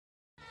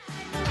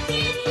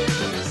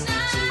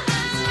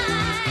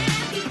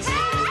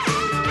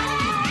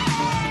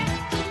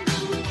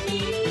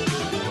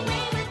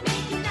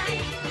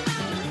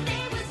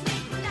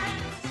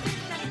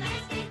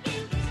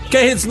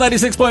K-Hits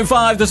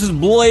 96.5, this is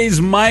Blaze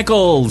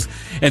Michaels.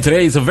 And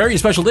today is a very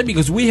special day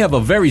because we have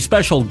a very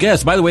special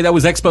guest. By the way, that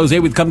was Expose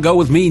with Come Go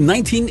With Me,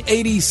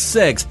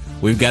 1986.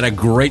 We've got a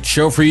great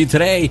show for you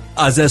today.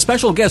 As a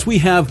special guest, we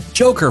have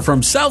Joker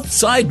from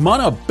Southside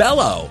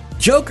Montebello.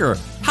 Joker,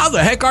 how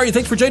the heck are you?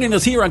 Thanks for joining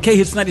us here on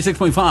K-Hits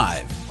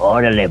 96.5.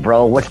 Orderly,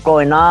 bro. What's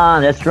going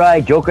on? That's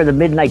right. Joker the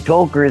Midnight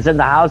Toker is in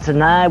the house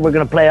tonight. We're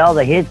going to play all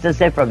the hits, let's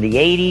say, from the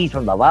 80s,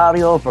 from the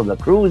barrio, from the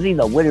cruising,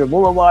 the Whittier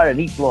Boulevard, and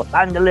East Los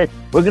Angeles.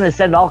 We're going to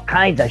send all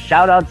kinds of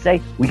shout-outs, say.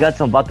 We got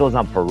some vatos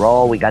on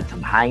parole. We got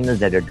some hyenas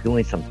that are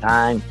doing some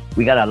time.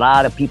 We got a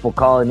lot of people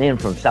calling in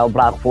from South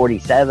Block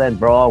 47,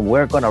 bro.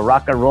 We're going to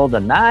rock and roll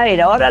tonight.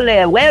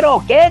 Orale,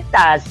 güero, ¿qué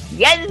estás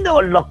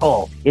haciendo,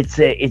 loco?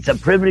 It's a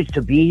privilege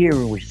to be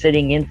here. We're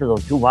sitting in for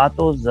those two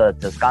vatos,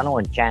 Toscano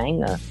and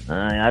Chang.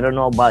 I don't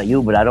know about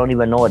you, but I don't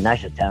even know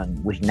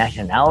which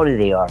nationality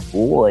they are.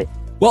 Boy.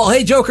 Well,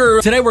 hey,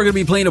 Joker, today we're going to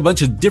be playing a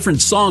bunch of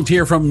different songs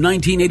here from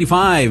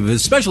 1985,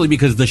 especially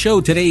because the show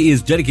today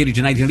is dedicated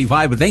to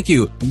 1985, but thank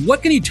you.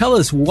 What can you tell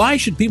us? Why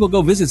should people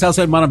go visit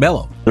Southside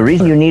Montebello? The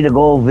reason you need to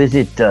go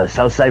visit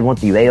Southside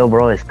Montebello,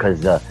 bro, is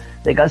because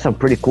they got some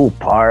pretty cool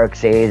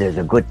parks, eh? There's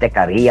a good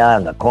tequeria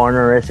on the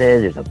corner, eh?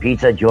 There's a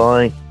pizza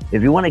joint.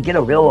 If you want to get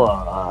a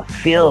real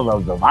feel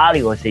of the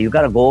barrio, say, you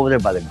got to go over there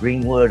by the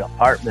Greenwood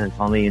Apartments,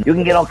 homie. You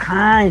can get all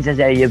kinds. And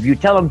if you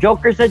tell them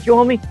Joker sent you,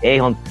 homie, hey,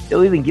 homie,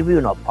 they'll even give you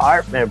an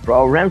apartment,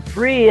 bro, rent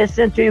free,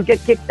 until you get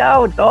kicked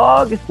out,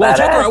 dog. Well,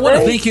 Joker, I want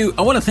to thank you.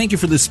 I want to thank you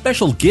for this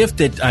special gift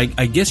that I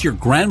guess your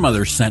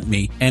grandmother sent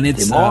me, and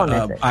it's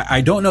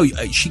I don't know.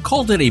 She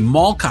called it a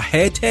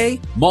molcajete.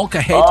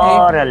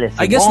 Molcajete.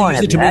 I guess they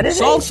use it to make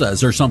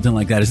salsas or something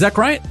like that. Is that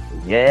right?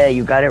 Yeah,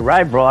 you got it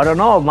right, bro. I don't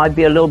know. It might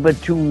be a little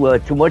bit too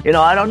much.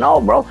 I don't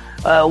know, bro.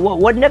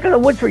 What neck of the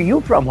woods were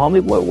you from,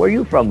 homie? Where are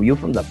you from? You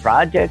from the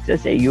projects?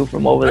 Let's say you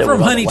from over there. I'm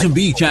from Huntington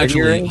Beach,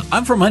 actually.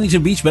 I'm from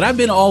Huntington Beach, but I've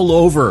been all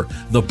over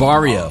the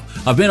barrio.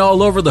 I've been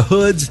all over the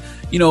hoods,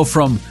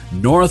 from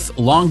North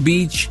Long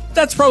Beach.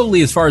 That's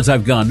probably as far as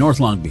I've gone,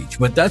 North Long Beach.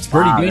 But that's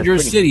pretty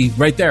dangerous city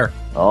right there.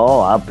 Oh,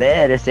 I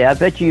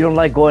bet you don't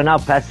like going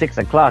out past 6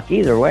 o'clock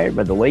either, right?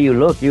 But the way you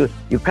look, you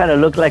kind of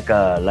look like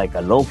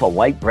a loaf of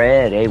white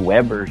bread,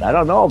 Weber's. I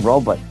don't know, bro,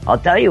 but I'll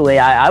tell you,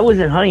 I was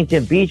in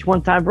Huntington Beach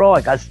one time, bro.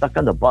 I got stuck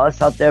on the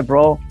bus out there,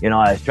 bro.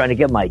 I was trying to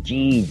get my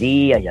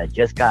GED. I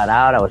just got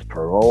out. I was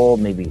paroled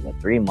maybe for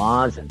 3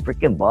 months, and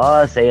freaking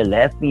bus, they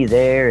left me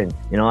there. And,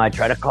 I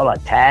tried to call a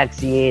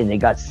taxi, and they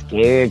got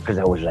scared because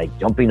I was like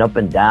jumping up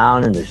and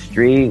down in the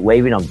street,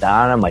 waving them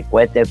down, and my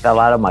cuete fell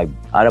out of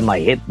my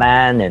hip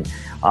band, and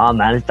oh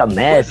man, it's a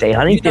mess. Hey,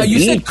 Huntington you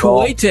Beach, said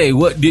Kuwaite.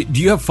 What do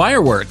you have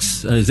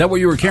fireworks? Is that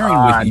what you were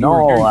carrying with you?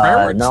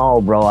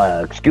 No,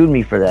 bro. Excuse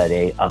me for that.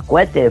 A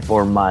cuete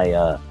for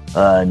my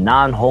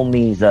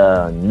non-homies,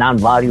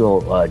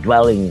 non-barrio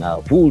dwelling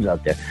fools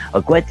out there.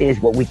 A cuete is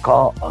what we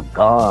call a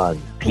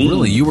gun.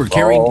 Really? You were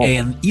carrying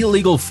an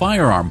illegal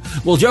firearm.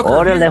 Well, Joker,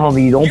 orderly,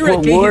 homie, don't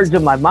put words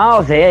in my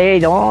mouth. Hey,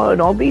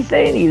 don't be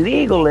saying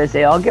illegal. Let's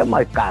say I'll get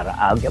my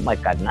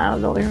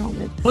carnals over here,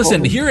 homie.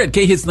 Listen, here at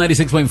K-Hits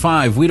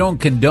 96.5, we don't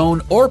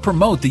condone or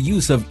promote the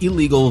use of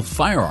illegal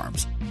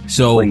firearms.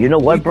 So well, you know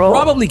what, bro?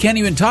 Probably can't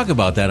even talk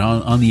about that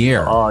on the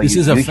air. This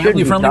is a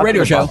family-friendly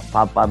radio show.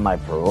 Pop on my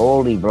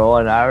parolee, bro,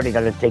 and I already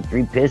got to take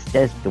 3 piss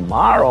tests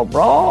tomorrow,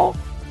 bro.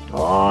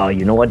 Oh,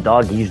 you know what,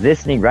 dog? He's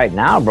listening right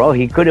now, bro.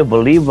 He couldn't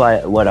believe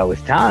what I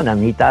was telling him.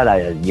 He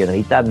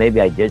thought maybe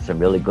I did some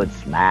really good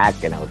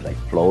smack and I was like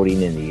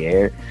floating in the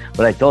air.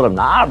 But I told him,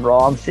 nah, bro,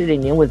 I'm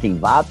sitting in with these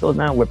vatos,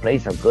 man. We're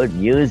playing some good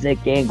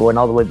music, going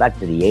all the way back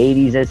to the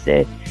 80s, I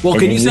said. Well,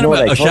 can you send him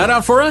a shout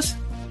out for us?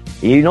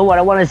 You know what?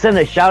 I want to send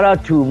a shout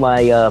out to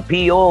my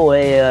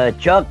P.O.,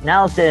 Chuck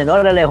Nelson.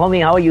 Orale,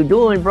 homie, how are you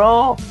doing,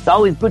 bro? It's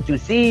always good to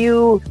see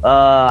you.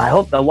 I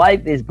hope the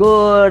wife is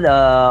good.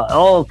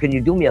 Can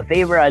you do me a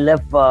favor? I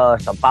left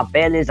some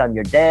papeles on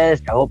your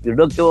desk. I hope you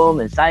look to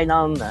them and sign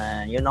them.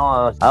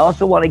 I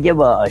also want to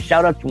give a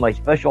shout out to my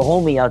special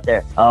homie out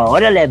there.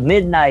 Orale,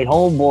 Midnight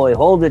Homeboy.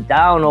 Hold it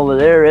down over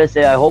there.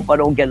 I hope I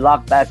don't get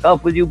locked back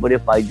up with you, but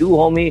if I do,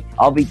 homie,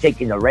 I'll be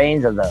taking the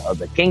reins of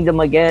the kingdom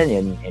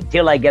again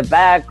until I get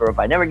back, or if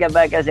I never get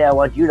back, I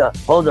want you to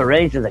hold the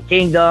reins of the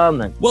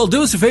kingdom. Well,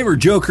 do us a favor,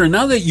 Joker.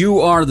 Now that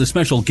you are the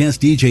special guest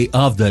DJ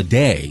of the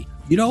day,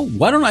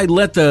 why don't I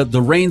let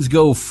the reins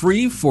go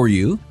free for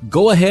you?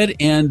 Go ahead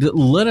and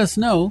let us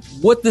know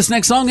what this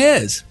next song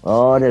is.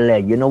 Oh,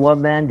 you know what,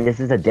 man? This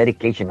is a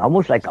dedication,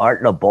 almost like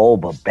Art LeBeau,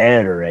 but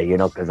better,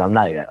 because I'm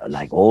not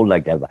like old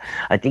like that. But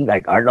I think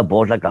like Art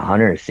LeBeau's like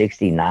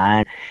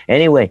 169.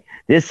 Anyway,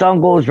 this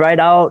song goes right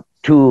out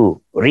to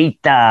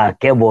Rita,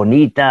 que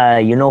bonita.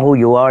 You know who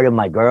you are. You're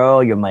my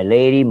girl. You're my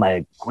lady,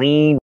 my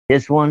queen.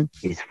 This one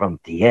is from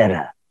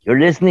Tierra. You're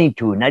listening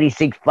to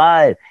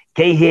 96.5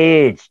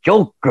 K-Hits,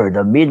 Joker,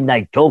 the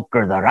Midnight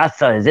Toker, the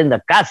Raza is in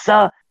the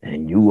casa,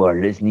 and you are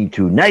listening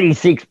to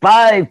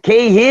 96.5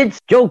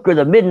 K-Hits, Joker,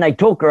 the Midnight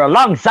Toker,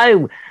 alongside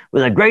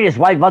with the greatest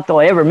white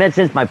vato I ever met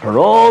since my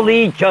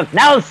parolee, Chuck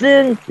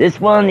Nelson. This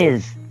one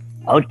is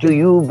out to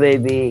you,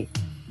 baby.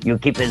 You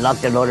keep it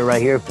locked and loaded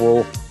right here,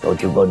 fool.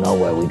 Don't you go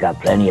nowhere. We got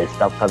plenty of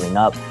stuff coming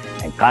up.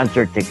 And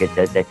concert tickets.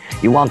 I say,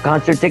 you want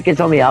concert tickets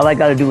on me? All I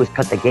got to do is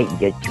cut the gate and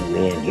get you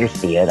in. Here's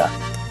Sierra.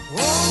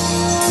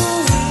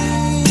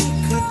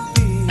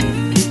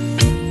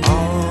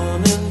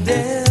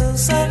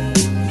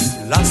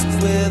 Lost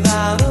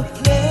without a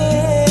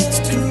place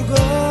to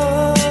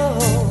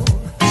go,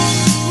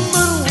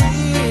 but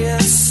we are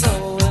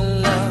so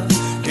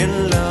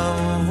in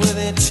love with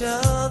each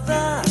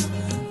other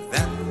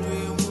that we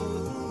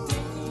wouldn't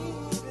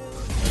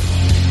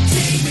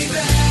take me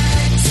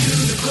back to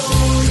the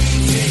glory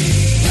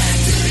days, back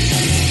to the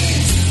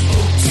 80s.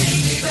 Oh,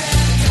 take me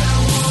back, I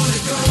wanna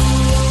go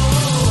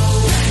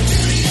back to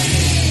the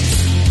 80s.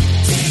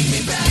 Take me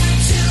back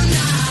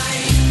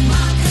tonight,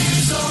 my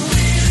pants are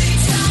really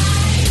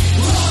tight.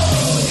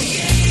 Whoa, the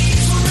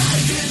 80s were out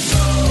of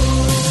control.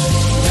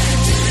 Back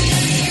to the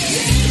 80s,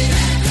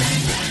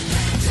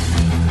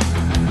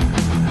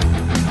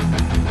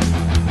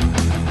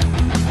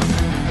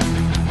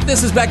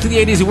 This is Back to the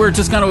 80s, and we're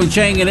Toscano with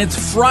Chang, and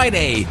it's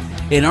Friday.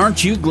 And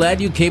aren't you glad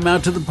you came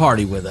out to the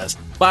party with us?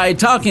 By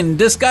talking,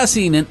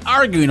 discussing, and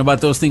arguing about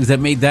those things that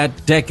made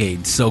that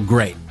decade so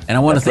great. And I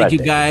want to thank you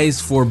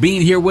guys for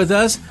being here with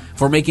us,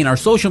 for making our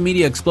social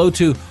media explode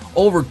to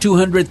over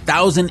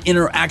 200,000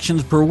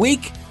 interactions per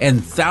week,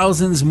 and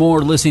thousands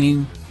more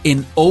listening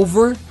in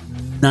over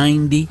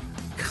 90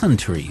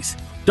 countries.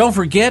 Don't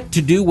forget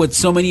to do what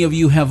so many of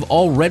you have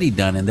already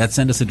done, and that's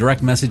send us a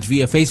direct message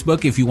via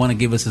Facebook if you want to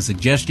give us a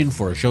suggestion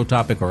for a show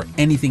topic or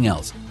anything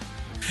else.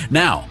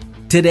 Now,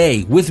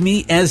 today, with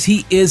me as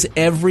he is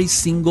every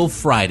single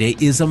Friday,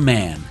 is a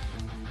man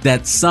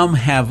that some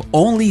have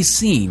only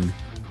seen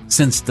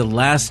since the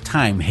last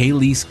time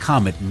Halley's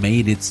Comet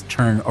made its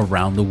turn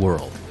around the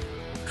world.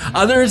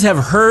 Others have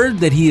heard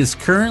that he is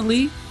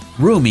currently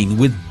rooming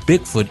with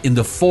Bigfoot in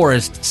the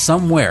forest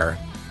somewhere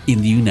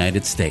in the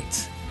United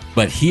States.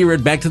 But here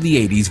at Back to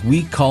the 80s,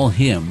 we call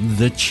him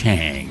the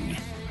Chang.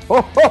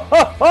 Ho, ho,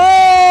 ho,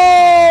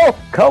 ho!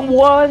 Come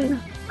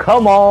one,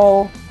 come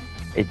all.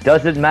 It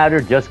doesn't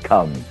matter, just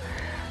come.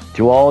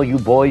 To all you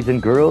boys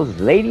and girls,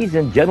 ladies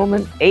and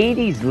gentlemen,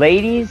 80s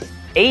ladies,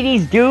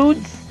 80s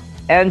dudes,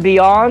 and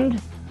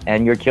beyond,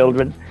 and your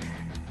children.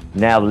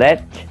 Now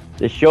let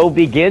the show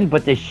begin,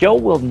 but the show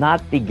will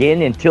not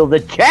begin until the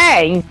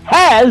Chang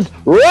has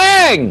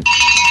rang!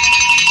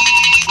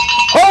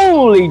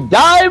 Holy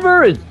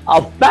diver, it's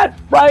a fat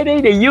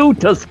Friday to you,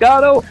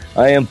 Toscano.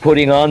 I am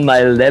putting on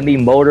my Lemmy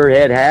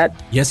Motorhead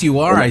hat. Yes, you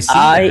are. I see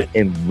I that.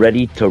 am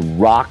ready to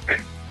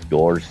rock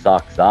your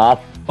socks off.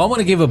 Well, I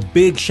want to give a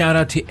big shout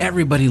out to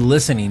everybody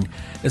listening,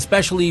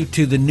 especially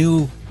to the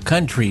new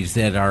countries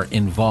that are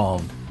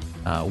involved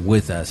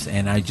with us.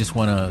 And I just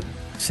want to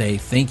say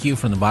thank you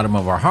from the bottom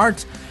of our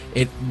hearts.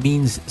 It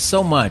means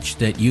so much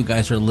that you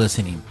guys are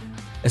listening,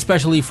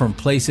 especially from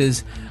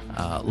places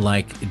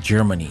like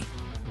Germany,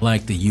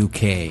 like the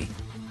UK,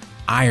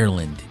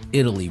 Ireland,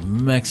 Italy,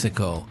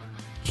 Mexico,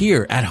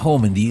 here at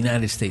home in the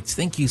United States.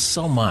 Thank you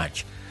so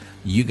much.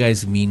 You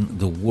guys mean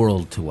the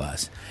world to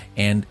us.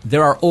 And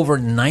there are over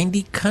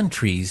 90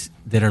 countries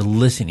that are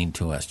listening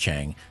to us,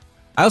 Chang.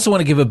 I also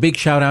want to give a big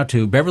shout out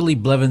to Beverly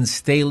Blevins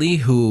Staley,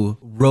 who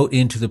wrote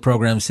into the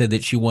program, said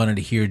that she wanted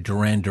to hear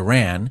Duran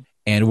Duran.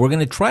 And we're going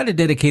to try to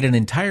dedicate an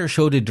entire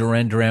show to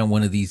Duran Duran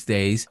one of these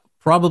days,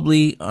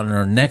 probably on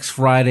our next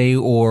Friday,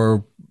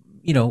 or,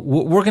 you know,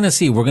 we're going to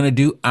see. We're going to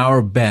do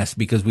our best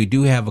because we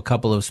do have a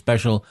couple of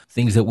special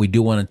things that we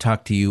do want to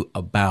talk to you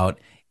about.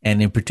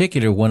 And in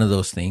particular, one of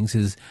those things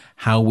is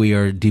how we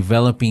are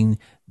developing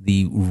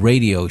the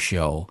radio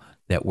show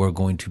that we're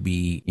going to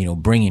be, you know,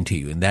 bringing to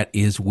you, and that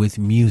is with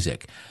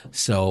music.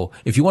 So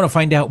if you want to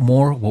find out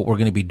more what we're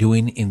going to be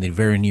doing in the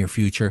very near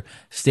future,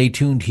 stay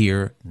tuned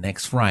here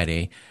next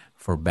Friday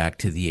for Back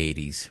to the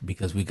 80s,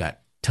 because we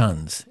got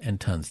tons and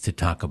tons to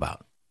talk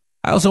about.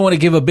 I also want to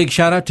give a big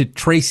shout out to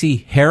Tracy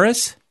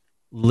Harris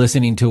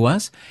listening to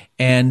us,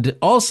 and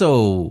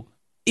also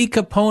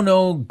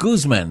Ikapono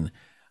Guzman.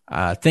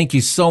 Thank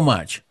you so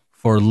much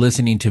for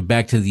listening to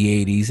Back to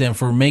the 80s and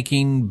for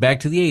making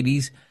Back to the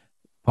 80s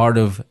part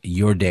of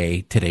your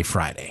day today,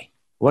 Friday.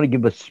 I want to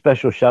give a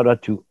special shout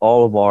out to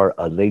all of our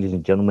ladies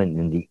and gentlemen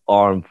in the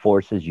armed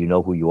forces. You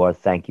know who you are.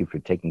 Thank you for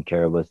taking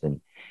care of us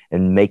and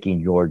making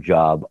your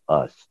job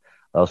us.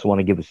 I also want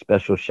to give a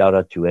special shout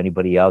out to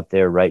anybody out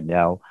there right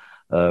now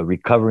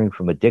recovering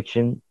from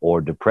addiction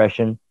or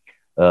depression.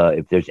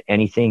 If there's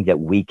anything that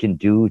we can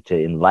do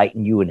to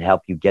enlighten you and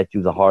help you get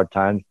through the hard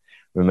times,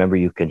 remember,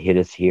 you can hit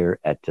us here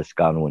at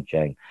Toscano and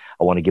Chang.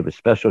 I want to give a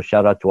special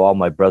shout out to all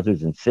my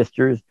brothers and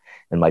sisters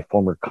and my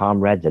former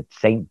comrades at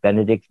St.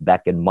 Benedict's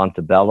back in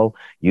Montebello.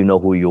 You know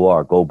who you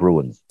are. Go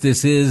Bruins.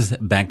 This is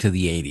Back to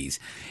the 80s.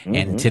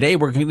 And today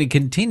we're going to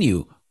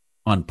continue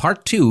on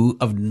part 2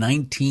 of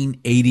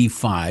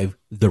 1985,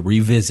 The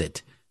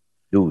Revisit.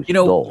 Dos, You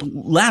know, dos.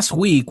 last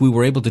week we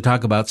were able to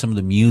talk about some of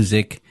the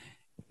music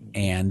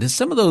and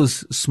some of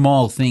those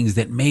small things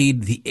that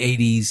made the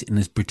 80s, in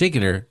this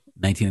particular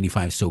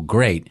 1985, so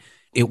great.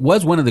 It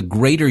was one of the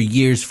greater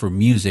years for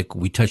music.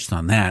 We touched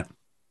on that.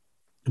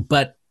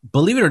 But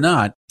believe it or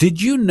not,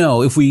 did you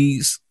know, if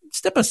we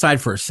step aside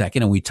for a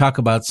second and we talk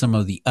about some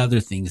of the other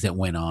things that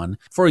went on,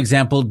 for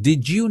example,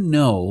 did you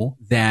know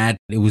that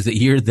it was the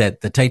year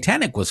that the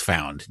Titanic was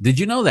found? Did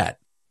you know that?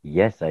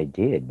 Yes, I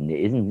did. And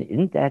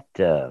isn't that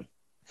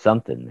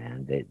something,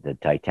 man? The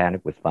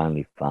Titanic was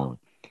finally found.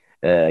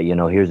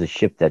 Here's a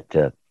ship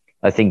that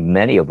I think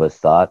many of us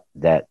thought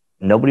that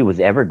nobody was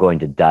ever going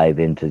to dive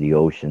into the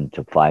ocean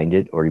to find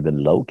it or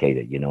even locate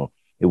it.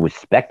 It was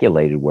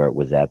speculated where it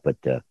was at, but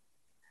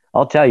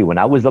I'll tell you, when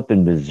I was up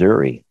in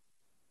Missouri,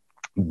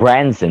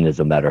 Branson, as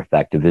a matter of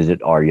fact, to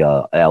visit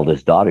our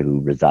eldest daughter who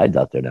resides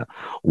out there now,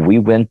 we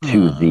went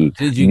to the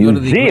Did you go to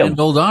the museum Grand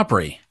Old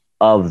Opry?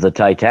 of the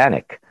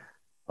Titanic.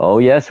 Oh,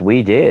 yes,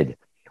 we did.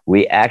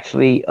 We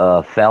actually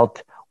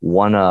felt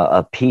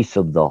a piece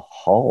of the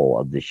hull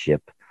of the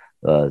ship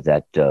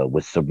that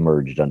was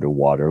submerged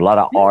underwater. A lot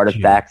of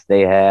artifacts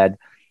they had.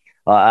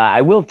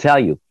 I will tell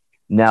you,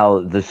 now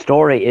the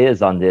story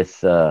is on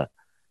this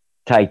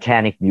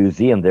Titanic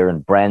Museum there in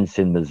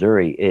Branson,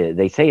 Missouri.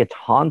 They say it's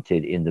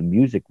haunted in the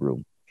music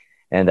room.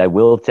 And I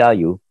will tell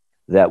you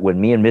that when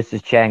me and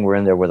Mrs. Chang were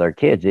in there with our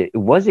kids, it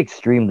was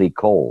extremely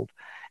cold.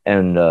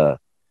 And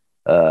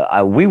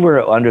we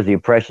were under the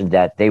impression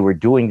that they were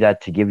doing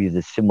that to give you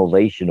the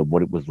simulation of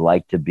what it was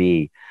like to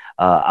be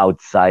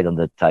outside on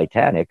the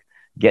Titanic,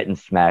 getting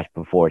smashed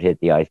before it hit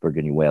the iceberg,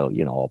 and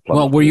all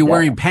Well, were you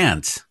wearing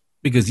pants?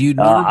 Because you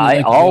normally I like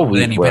to go with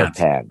always any wear pants.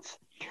 pants.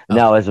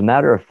 Now, as a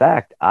matter of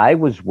fact, I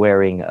was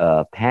wearing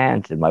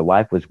pants, and my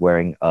wife was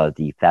wearing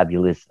the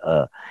fabulous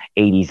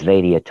 80s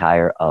lady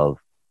attire of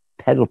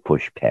pedal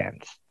push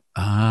pants.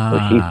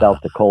 So she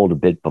felt the cold a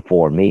bit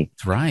before me.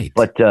 That's right.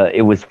 But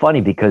it was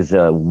funny because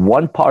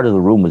one part of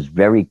the room was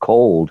very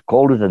cold,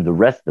 colder than the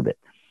rest of it.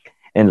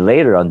 And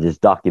later on this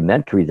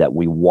documentary that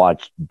we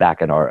watched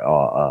back in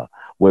our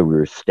where we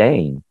were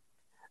staying,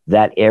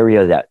 that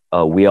area that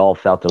we all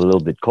felt a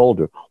little bit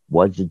colder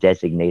was the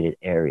designated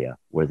area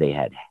where they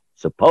had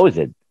supposed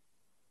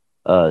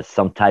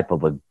some type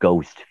of a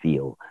ghost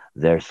feel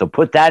there. So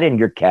put that in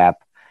your cap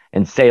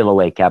and sail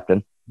away,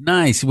 Captain.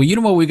 Nice. Well, you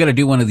know what we got to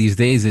do one of these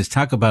days is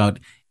talk about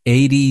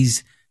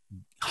 80s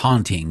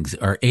hauntings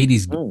or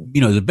 80s,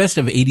 the best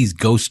of 80s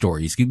ghost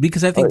stories,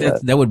 because I think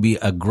that would be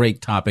a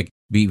great topic,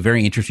 be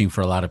very interesting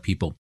for a lot of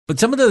people. But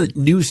some of the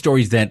news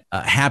stories that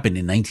happened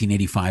in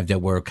 1985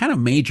 that were kind of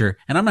major,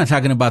 and I'm not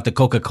talking about the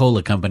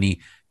Coca-Cola company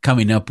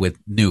coming up with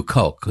new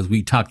Coke, because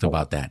we talked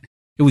about that.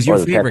 It was your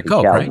favorite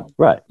Coke, right?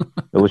 Right.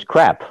 It was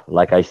crap,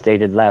 like I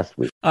stated last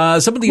week.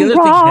 Some of the other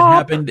things that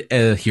happened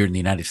here in the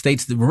United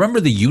States,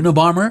 remember the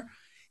Unabomber?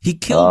 He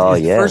killed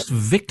his first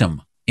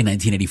victim in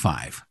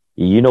 1985.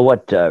 You know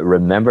what?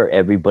 Remember,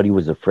 everybody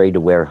was afraid to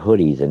wear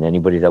hoodies, and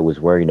anybody that was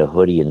wearing a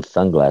hoodie and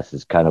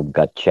sunglasses kind of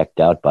got checked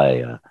out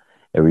by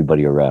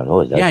everybody around. Oh,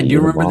 is that do you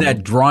remember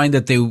that drawing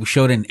that they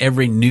showed in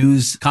every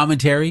news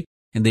commentary?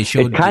 And they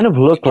showed it kind of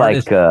looked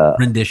like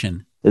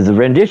rendition. The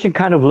rendition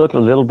kind of looked a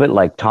little bit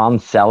like Tom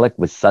Selleck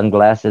with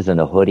sunglasses and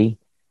a hoodie.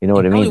 You know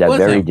what I mean? That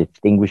very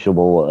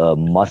distinguishable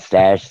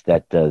mustache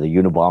that the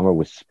Unabomber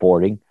was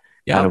sporting.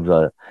 Yeah. Kind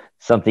of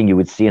something you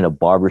would see in a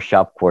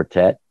barbershop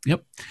quartet.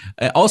 Yep.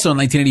 Also in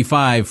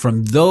 1985,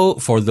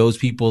 for those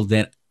people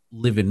that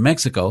live in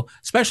Mexico,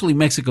 especially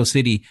Mexico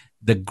City,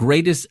 the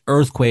greatest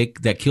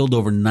earthquake that killed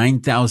over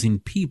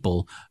 9,000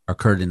 people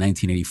occurred in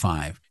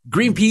 1985.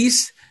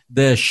 Greenpeace,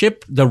 the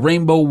ship, the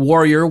Rainbow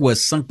Warrior,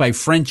 was sunk by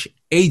French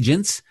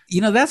agents.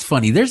 That's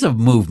funny. There's a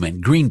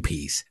movement,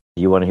 Greenpeace.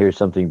 You want to hear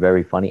something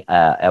very funny?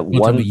 At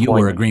one point, you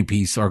were a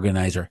Greenpeace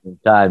organizer.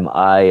 Time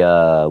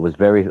I was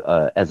very,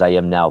 as I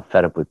am now,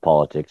 fed up with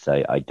politics.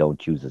 I don't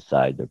choose a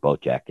side. They're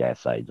both jackass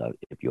sides,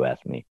 if you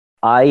ask me.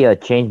 I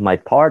changed my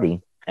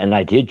party, and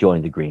I did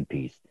join the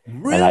Greenpeace.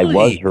 Really? And I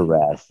was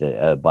harassed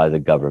by the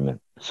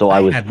government. So I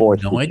was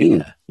forced to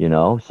choose,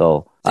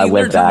 so I you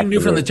went learn back. something new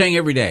from the Chang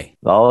every day.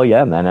 Oh,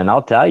 yeah, man. And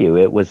I'll tell you,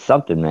 it was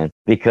something, man,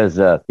 because,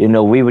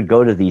 we would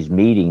go to these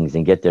meetings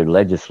and get their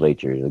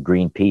legislature, the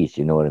Greenpeace,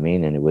 you know what I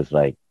mean? And it was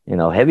like,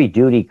 heavy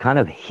duty, kind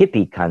of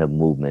hippie kind of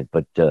movement.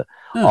 But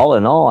all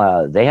in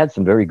all, they had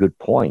some very good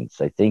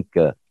points. I think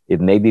if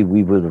maybe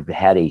we would have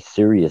had a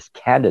serious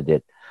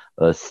candidate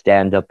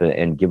stand up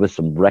and give us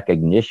some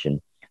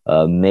recognition,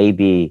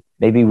 maybe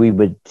we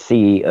would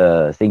see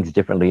things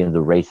differently in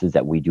the races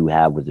that we do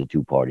have with the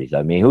two parties.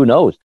 I mean, who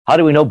knows? How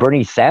do we know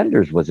Bernie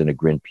Sanders wasn't a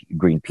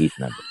Greenpeace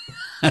member?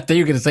 I thought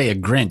you were going to say a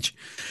Grinch.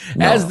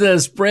 No. As the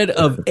spread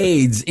of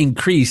AIDS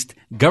increased,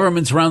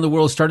 governments around the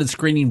world started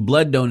screening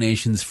blood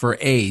donations for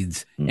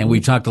AIDS. Mm-hmm. And we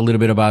talked a little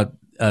bit about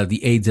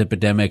the AIDS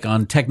epidemic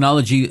on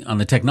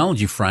the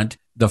technology front.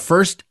 The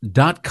first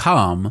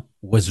 .com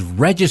was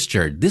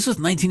registered. This was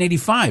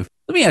 1985.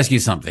 Let me ask you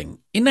something.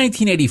 In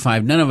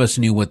 1985, none of us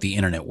knew what the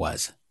internet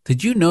was.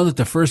 Did you know that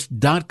the first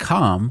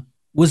 .com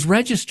was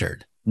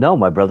registered? No,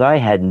 my brother, I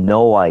had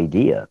no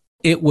idea.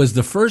 It was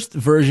the first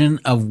version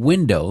of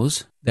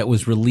Windows that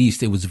was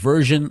released. It was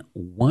version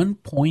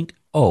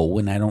 1.0,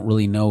 and I don't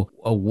really know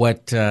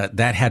what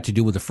that had to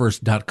do with the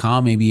first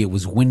 .com. Maybe it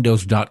was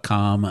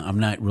Windows.com. I'm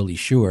not really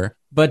sure.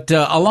 But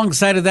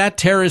alongside of that,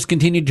 terrorists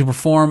continued to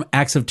perform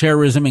acts of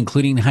terrorism,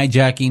 including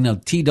hijacking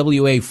of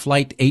TWA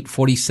Flight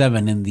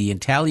 847 and the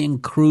Italian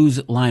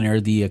cruise liner,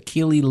 the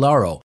Achille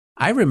Lauro.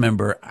 I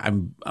remember,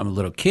 I'm a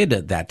little kid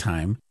at that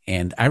time,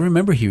 and I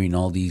remember hearing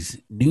all these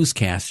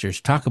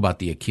newscasters talk about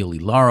the Achille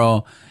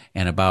Lauro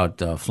and about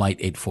Flight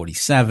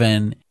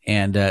 847,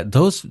 and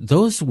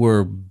those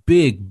were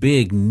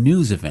big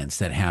news events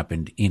that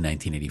happened in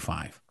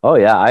 1985. Oh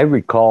yeah, I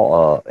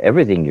recall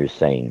everything you're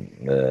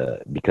saying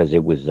because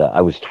it was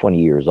I was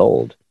 20 years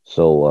old,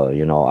 so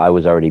I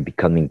was already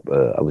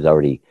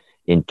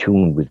in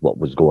tune with what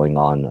was going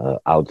on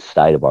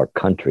outside of our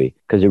country,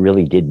 because it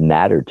really did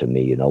matter to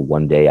me.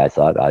 One day I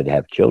thought I'd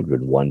have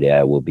children. One day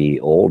I will be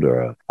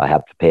older. I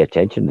have to pay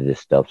attention to this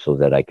stuff so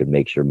that I can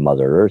make sure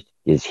Mother Earth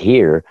is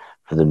here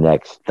for the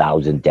next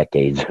 1,000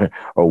 decades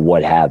or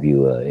what have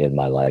you in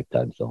my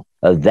lifetime. So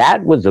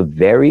that was a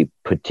very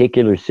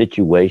particular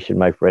situation,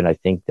 my friend. I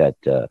think that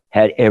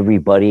had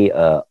everybody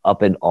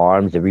up in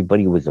arms.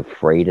 Everybody was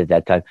afraid at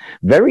that time.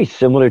 Very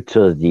similar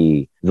to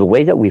the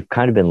way that we've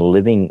kind of been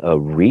living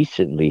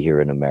recently here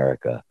in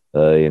America.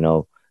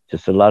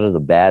 Just a lot of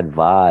the bad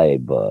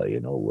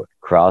vibe,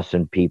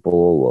 crossing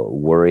people,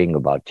 worrying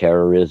about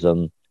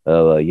terrorism.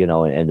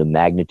 And the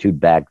magnitude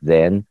back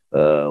then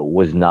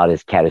was not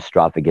as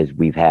catastrophic as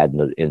we've had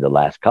in the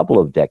last couple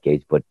of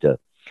decades, but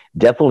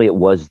definitely it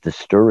was the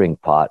stirring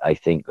pot, I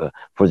think,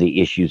 for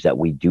the issues that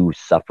we do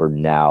suffer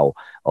now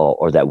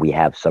or that we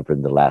have suffered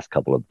in the last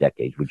couple of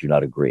decades. Would you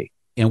not agree?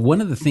 And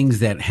one of the things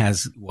that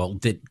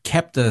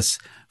kept us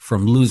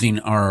from losing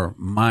our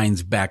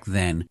minds back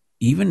then,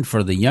 even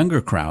for the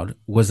younger crowd,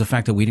 was the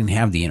fact that we didn't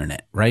have the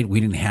internet, right? We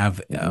didn't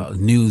have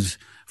news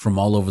from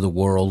all over the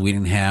world. We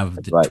didn't have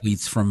the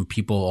tweets from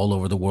people all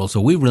over the world. So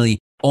we really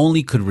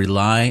only could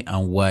rely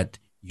on what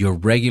your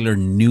regular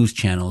news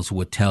channels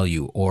would tell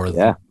you, or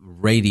the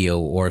radio,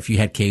 or if you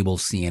had cable,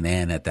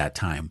 CNN at that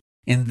time.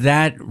 In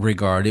that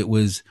regard, it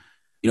was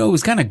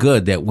kind of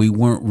good that we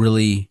weren't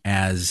really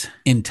as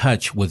in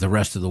touch with the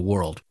rest of the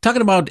world.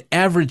 Talking about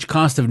average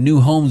cost of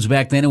new homes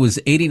back then, it was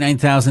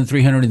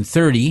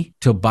 $89,330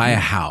 to buy a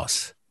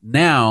house.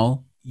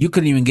 Now, you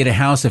couldn't even get a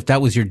house if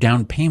that was your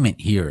down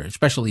payment here,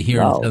 especially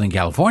here in Southern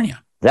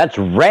California. That's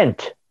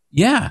rent.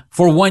 Yeah,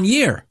 for 1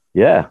 year.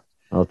 Yeah,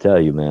 I'll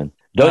tell you, man.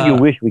 Don't you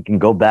wish we can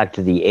go back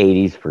to the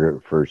 80s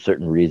for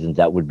certain reasons?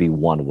 That would be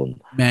one of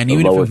them. Man,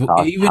 even all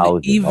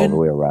the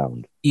way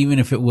around. Even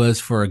if it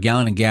was for a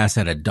gallon of gas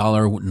at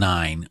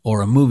 $1.09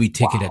 or a movie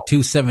ticket at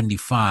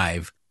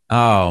 $2.75.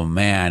 Oh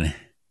man,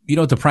 you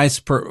know what the price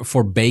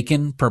for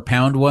bacon per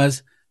pound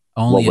was?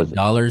 Only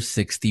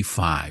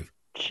 $1.65.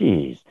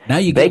 Jeez. Now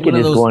you bacon get one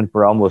of those, is going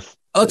for almost.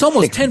 It's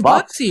almost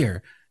 $10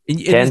 here. And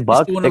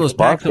 $10. One of those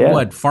packs of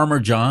what? Farmer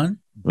John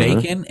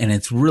bacon, and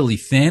it's really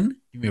thin.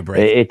 Give me a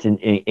break. It's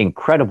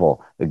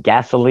incredible.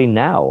 Gasoline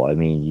now. I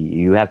mean,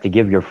 you have to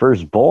give your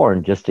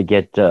firstborn just to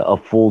get a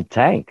full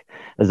tank.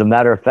 As a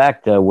matter of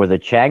fact, where the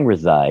Chang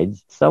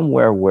resides,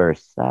 somewhere where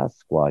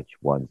Sasquatch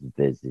once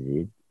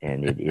visited,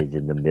 and it is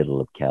in the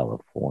middle of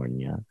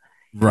California,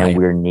 right? And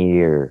we're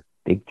near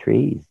big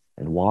trees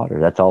and water.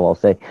 That's all I'll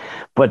say.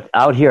 But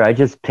out here, I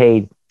just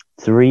paid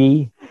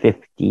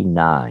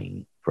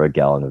 $3.59 for a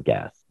gallon of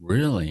gas.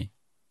 Really?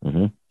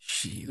 Mm-hmm.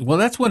 Well,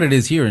 that's what it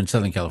is here in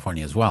Southern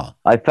California as well.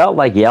 I felt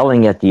like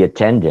yelling at the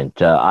attendant.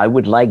 I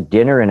would like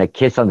dinner and a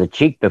kiss on the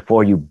cheek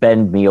before you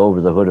bend me over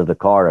the hood of the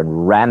car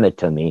and ram it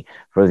to me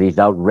for these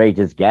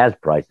outrageous gas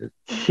prices.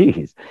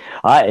 Jeez.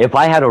 If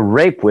I had a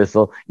rape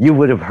whistle, you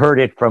would have heard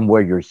it from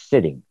where you're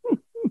sitting.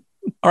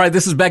 All right,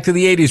 this is Back to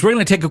the 80s. We're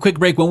going to take a quick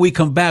break. When we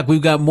come back,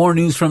 we've got more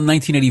news from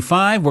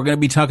 1985. We're going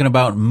to be talking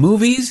about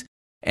movies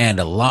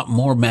and a lot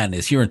more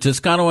madness here in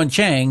Toscano and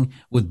Chang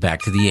with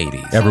Back to the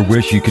 80s. Ever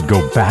wish you could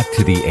go back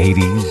to the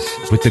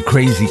 80s with the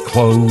crazy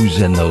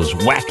clothes and those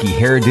wacky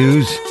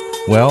hairdos?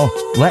 Well,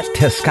 let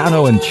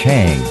Toscano and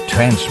Chang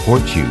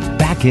transport you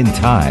back in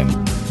time,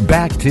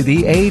 back to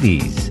the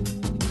 80s.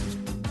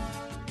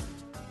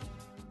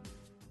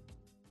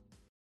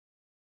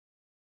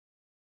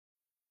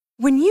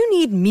 When you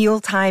need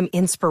mealtime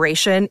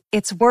inspiration,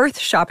 it's worth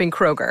shopping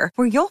Kroger,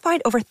 where you'll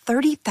find over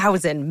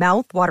 30,000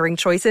 mouth-watering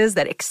choices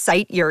that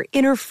excite your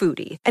inner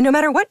foodie. And no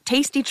matter what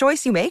tasty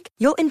choice you make,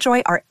 you'll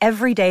enjoy our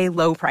everyday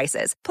low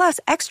prices, plus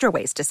extra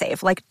ways to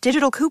save, like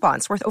digital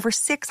coupons worth over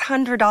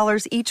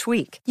 $600 each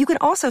week. You can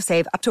also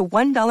save up to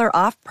 $1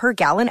 off per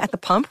gallon at the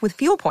pump with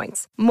fuel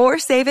points. More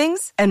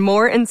savings and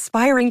more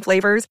inspiring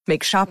flavors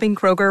make shopping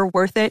Kroger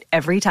worth it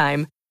every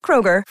time.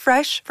 Kroger,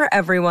 fresh for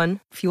everyone.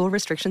 Fuel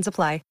restrictions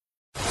apply.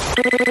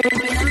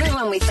 Remember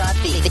when we thought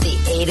the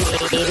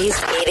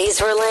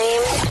 80s were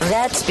lame?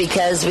 That's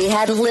because we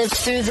hadn't lived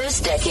through this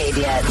decade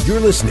yet.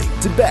 You're listening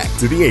to Back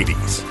to the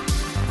 80s.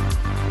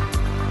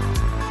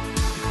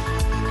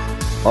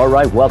 All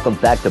right, welcome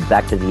back to the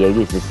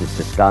 80s. This is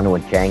Toscano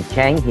and Chang.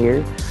 Chang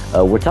here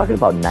We're talking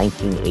about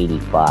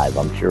 1985.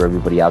 I'm sure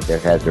everybody out there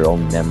has their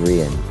own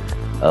memory and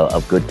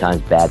of good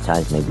times, bad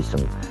times, maybe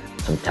some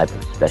type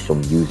of special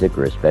music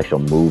or a special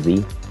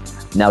movie.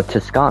 Now,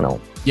 Toscano,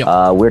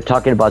 Yep. we're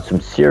talking about some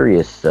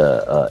serious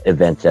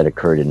events that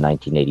occurred in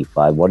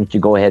 1985. Why don't you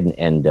go ahead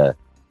and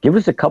give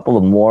us a couple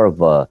of more of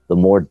the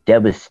more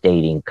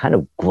devastating kind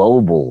of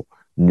global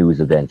news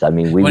events? I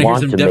mean, we Wanna hear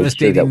want some to make sure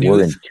devastating that we're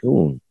in news?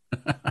 tune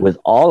with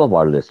all of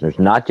our listeners,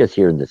 not just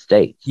here in the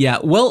States. Yeah,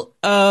 well,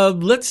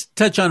 let's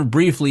touch on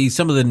briefly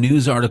some of the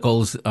news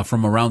articles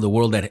from around the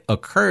world that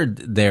occurred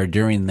there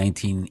during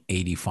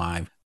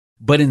 1985.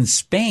 But in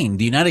Spain,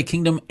 the United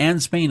Kingdom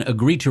and Spain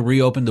agreed to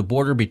reopen the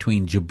border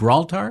between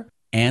Gibraltar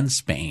and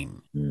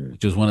Spain,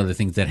 which was one of the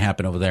things that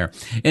happened over there.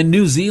 In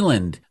New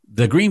Zealand,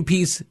 the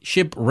Greenpeace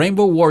ship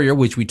Rainbow Warrior,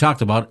 which we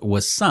talked about,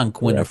 was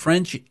sunk when a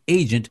French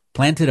agent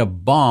planted a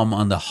bomb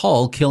on the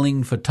hull,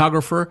 killing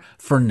photographer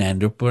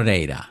Fernando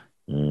Pereira.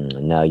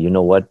 Now, you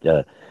know what?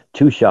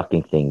 Two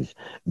shocking things.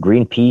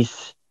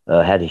 Greenpeace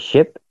had a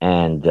ship,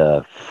 and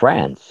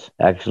France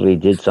actually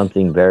did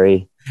something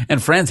very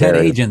And France had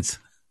Very- agents.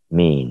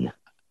 mean.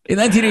 In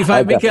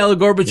 1985, Mikhail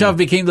Gorbachev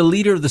became the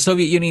leader of the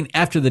Soviet Union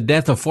after the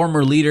death of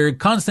former leader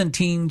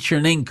Konstantin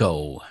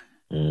Chernenko.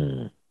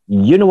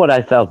 You know what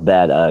I felt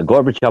bad?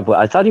 Gorbachev,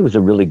 I thought he was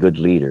a really good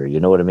leader. You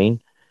know what I mean?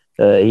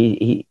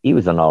 He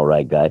was an all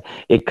right guy.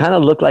 It kind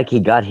of looked like he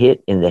got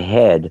hit in the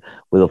head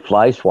with a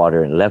fly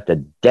swatter and left a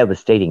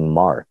devastating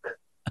mark.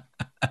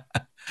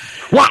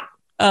 What?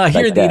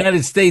 Here in the that.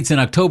 United States in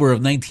October of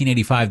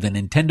 1985, the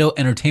Nintendo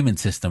Entertainment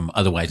System,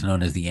 otherwise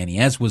known as the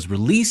NES, was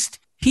released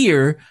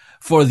here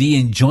for the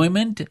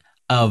enjoyment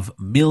of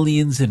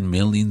millions and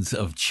millions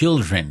of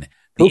children.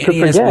 Who could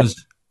forget?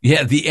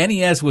 The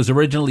NES was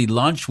originally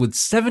launched with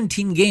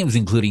 17 games,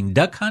 including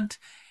Duck Hunt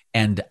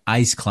and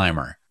Ice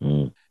Climber.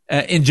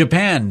 In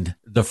Japan,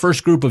 the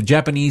first group of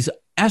Japanese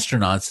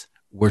astronauts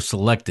were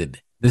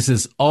selected. This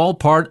is all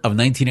part of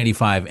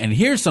 1985. And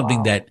here's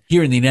something that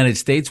here in the United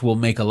States will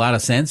make a lot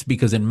of sense,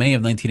 because in May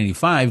of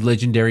 1985,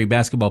 legendary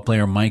basketball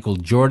player Michael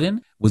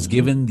Jordan was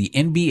given the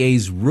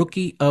NBA's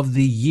Rookie of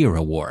the Year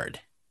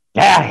award.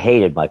 I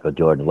hated Michael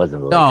Jordan.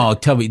 Wasn't it? Oh,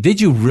 tell me, did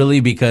you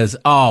really? Because,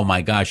 oh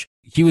my gosh,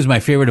 he was my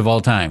favorite of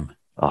all time.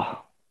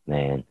 Oh,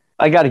 man.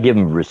 I got to give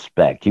him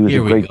respect. He was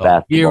Here a we great go.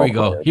 basketball Here we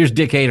go. player. Here's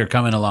Dick Hader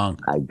coming along.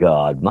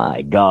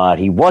 My God.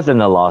 He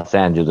wasn't a Los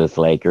Angeles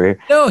Laker.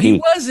 No,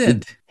 he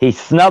wasn't. He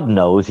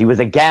snub-nosed. He was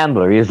a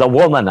gambler. He was a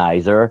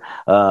womanizer.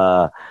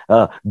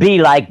 Be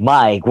like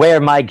Mike. Wear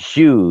Mike's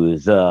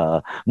shoes.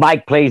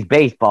 Mike plays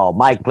baseball.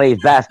 Mike plays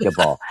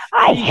basketball.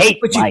 I hate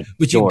But Mike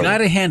you Jordan. got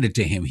to hand it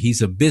to him.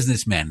 He's a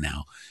businessman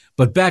now.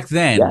 But back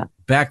then,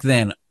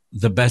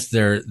 the best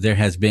there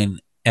has been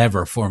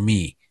ever for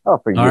me. Oh,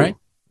 for you. All right?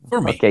 For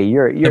me. Okay,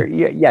 you're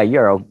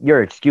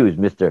excused,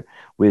 Mister,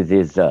 with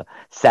his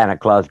Santa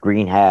Claus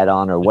green hat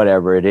on or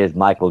whatever it is,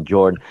 Michael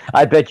Jordan.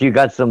 I bet you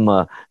got some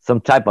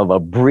type of a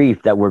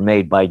brief that were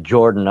made by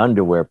Jordan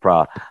Underwear,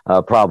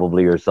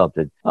 probably or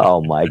something.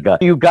 Oh my God!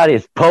 You got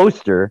his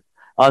poster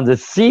on the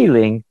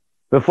ceiling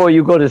before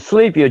you go to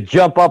sleep. You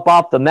jump up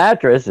off the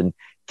mattress and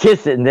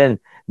kiss it, and then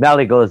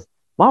Mally goes,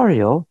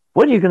 "Mario,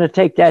 when are you going to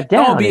take that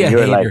down?" Don't be a and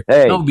you're hater. like,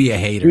 "Hey, Don't be a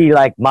hater. be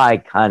like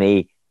Mike,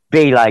 honey.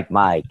 Be like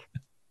Mike."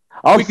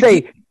 I'll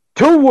say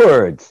 2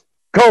 words.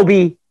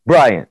 Kobe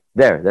Bryant.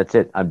 There, that's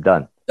it. I'm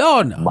done.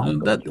 Oh,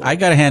 no. I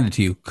got to hand it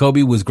to you.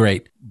 Kobe was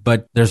great,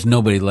 but there's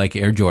nobody like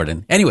Air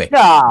Jordan. Anyway,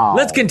 No.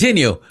 let's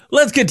continue.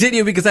 Let's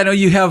continue, because I know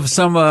you have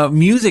some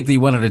music that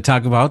you wanted to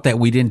talk about that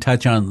we didn't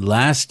touch on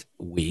last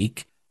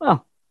week.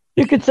 Well,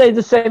 you could say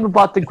the same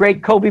about the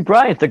great Kobe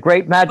Bryant, the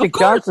great Magic Of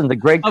course. Johnson, the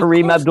great Of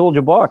Kareem course.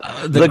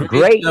 Abdul-Jabbar, the the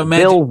great, great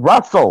Magic- Bill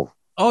Russell.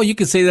 Oh, you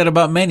can say that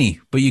about many,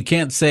 but you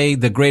can't say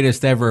the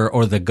greatest ever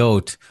or the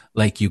GOAT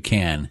like you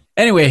can.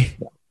 Anyway,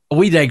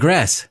 we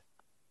digress.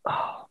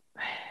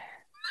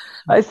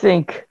 I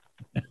think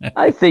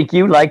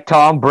you like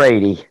Tom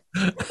Brady.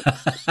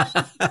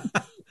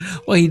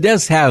 Well, he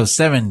does have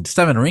seven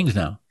rings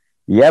now.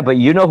 Yeah, but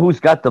you know who's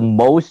got the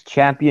most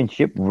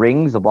championship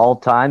rings of all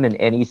time in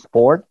any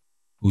sport?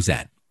 Who's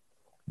that?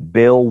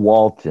 Bill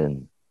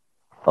Walton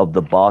of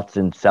the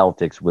Boston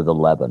Celtics with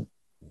 11.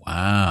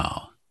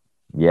 Wow.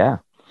 Yeah.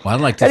 Well,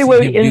 I'd like to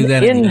Anyway, see him do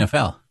that in the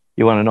NFL.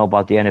 You want to know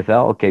about the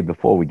NFL? Okay,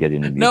 before we get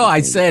into music. No,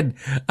 I said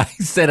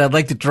I'd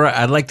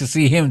like to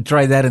see him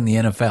try that in the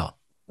NFL.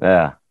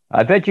 Yeah,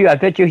 I bet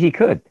you he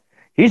could.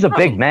 He's a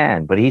big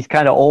man, but he's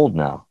kind of old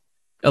now.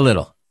 A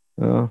little.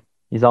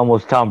 He's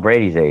almost Tom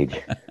Brady's age.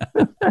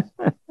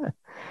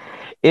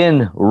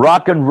 In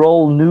rock and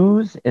roll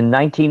news in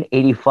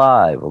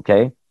 1985,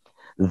 okay,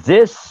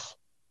 this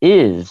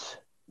is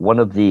one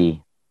of the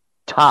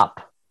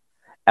top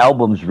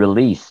albums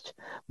released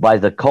by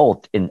the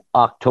Cult in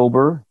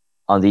October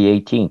on the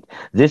 18th.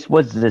 This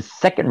was the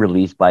second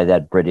release by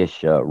that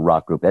British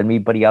rock group.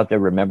 Anybody out there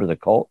remember the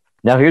Cult?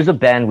 Now, here's a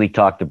band we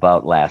talked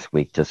about last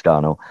week,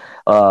 Toscano.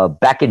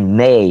 Back in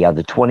May on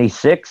the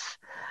 26th,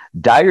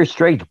 Dire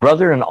Straits'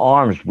 Brother in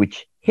Arms,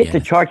 which hit the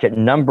charts at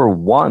number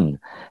 1,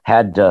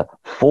 had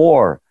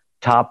 4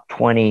 top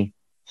 20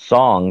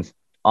 songs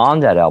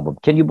on that album.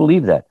 Can you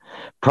believe that?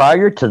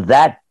 Prior to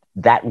that,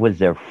 that was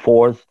their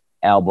fourth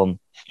album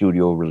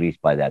studio release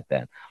by that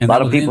band. And a lot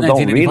that of was in people don't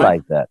 1985?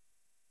 realize that.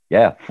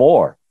 Yeah,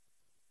 four.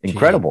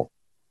 Incredible.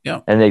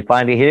 Yeah. And they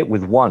finally hit it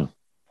with one.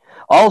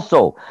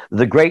 Also,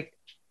 the great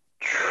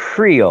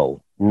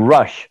trio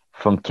Rush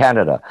from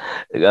Canada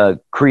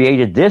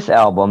created this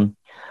album.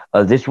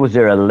 This was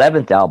their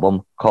 11th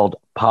album called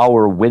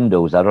Power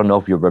Windows. I don't know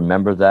if you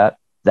remember that.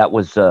 That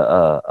was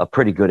a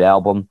pretty good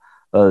album.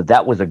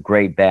 That was a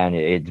great band.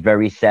 It's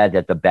very sad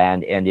that the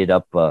band ended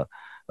up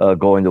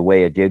going the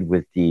way it did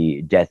with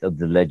the death of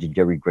the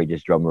legendary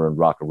greatest drummer in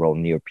rock and roll,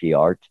 Neil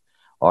Peart.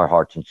 Our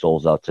hearts and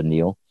souls out to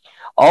Neil.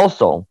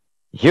 Also,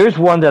 here's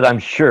one that I'm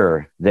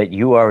sure that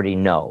you already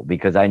know,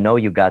 because I know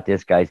you got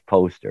this guy's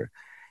poster,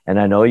 and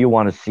I know you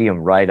want to see him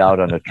ride out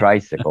on a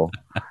tricycle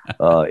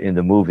in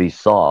the movie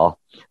Saw.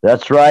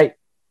 That's right.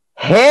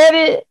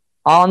 Headed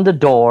on the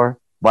Door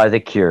by The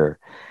Cure.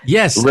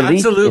 Yes,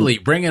 Released absolutely.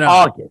 in Bring it on.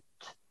 August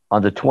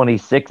on the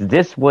 26th.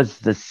 This was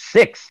the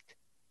sixth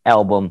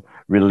album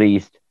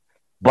released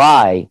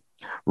by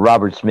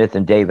Robert Smith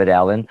and David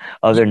Allen,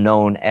 other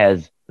known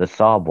as the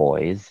Saw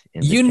Boys.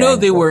 in the You know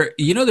they Chang were.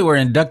 You know they were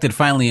inducted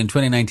finally in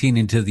 2019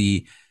 into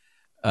the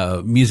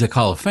Music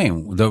Hall of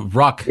Fame, the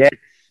Rock Yes.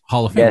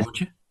 Hall of Fame. Yes.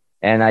 Weren't you?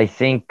 And I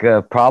think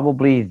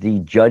probably the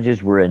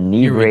judges were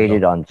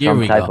inebriated on Here some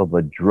we type go. of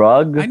a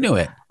drug, I knew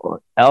it.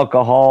 or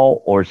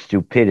alcohol, or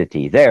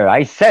stupidity. There,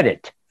 I said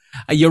it.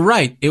 You're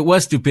right. It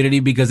was stupidity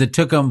because it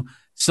took them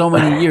so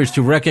many years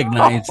to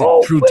recognize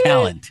Oh, true man.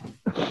 talent.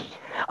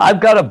 I've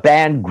got a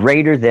band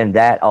greater than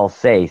that, I'll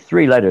say.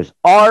 3 letters.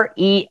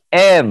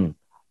 REM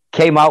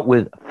came out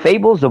with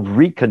Fables of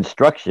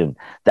Reconstruction.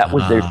 That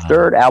was their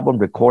third album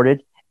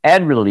recorded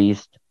and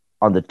released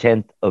on the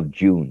 10th of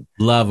June.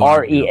 Love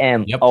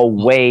REM, Yep. a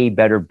way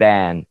better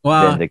band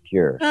Well, than The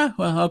Cure.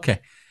 Well, okay.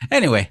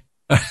 Anyway,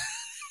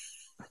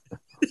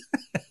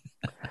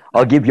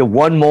 I'll give you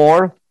one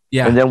more,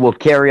 yeah. and then we'll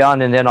carry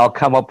on, and then I'll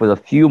come up with a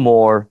few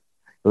more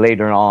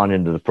later on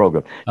into the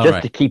program, All just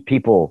right. to keep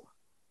people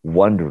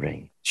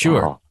wondering.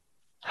 Sure. "Oh,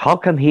 how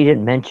come he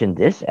didn't mention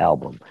this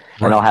album?"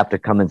 And Right. I'll have to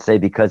come and say,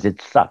 because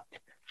it sucked.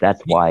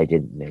 That's why I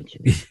didn't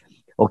mention it.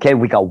 Okay,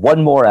 we got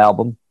one more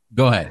album.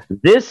 Go ahead.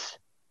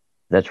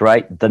 That's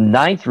right, the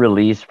 9th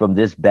release from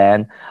this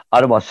band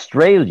out of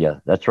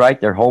Australia. That's right,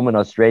 they're home in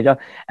Australia.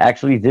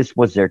 Actually, this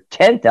was their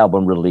 10th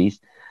album release,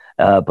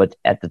 but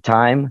at the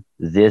time,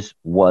 this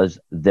was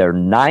their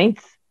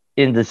 9th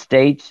in the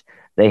States.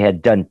 They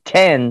had done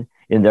 10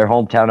 in their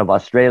hometown of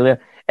Australia.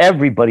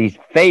 Everybody's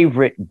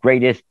favorite,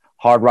 greatest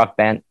hard rock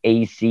band,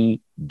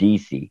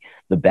 AC/DC.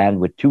 The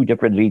band with 2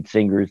 different lead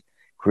singers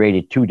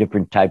created 2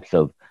 different types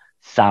of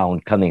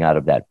sound coming out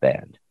of that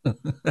band.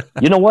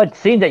 You know what?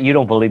 Seeing that you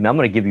don't believe me, I'm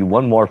going to give you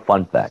one more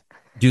fun fact.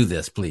 Do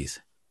this,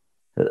 please.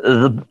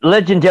 The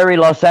legendary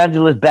Los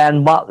Angeles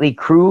band Motley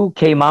Crue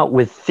came out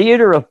with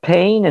Theater of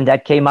Pain, and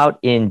that came out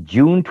in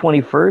June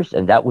 21st,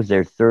 and that was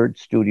their 3rd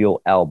studio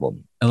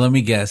album. And let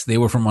me guess, they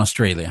were from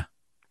Australia.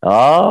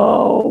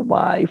 Oh,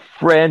 my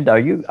friend, are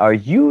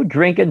you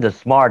drinking the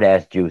smart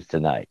ass juice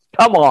tonight?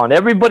 Come on,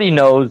 everybody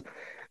knows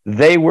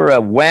they were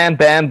a wham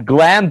bam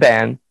glam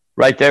band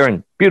right there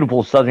in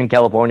beautiful Southern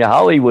California,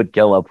 Hollywood,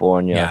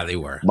 California. Yeah, they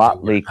were.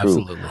 Motley They were, Crue.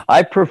 absolutely.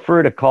 I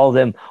prefer to call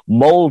them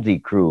Moldy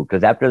Crew,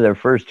 because after their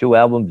first 2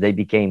 albums, they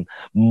became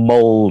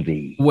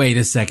moldy. Wait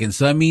a second.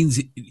 So that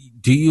means,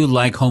 do you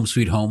like Home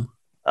Sweet Home?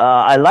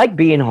 I like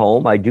Being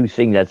Home. I do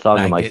sing that song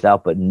to Like it.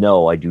 myself, but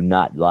no, I do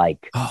not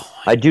like. Oh,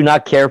 I do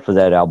not care for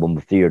that album,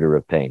 Theater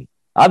of Pain.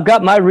 I've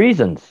got my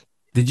reasons.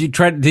 did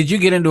you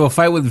get into a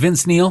fight with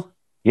Vince Neil?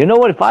 You know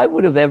what? If I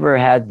would have ever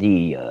had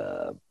the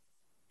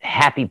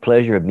happy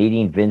pleasure of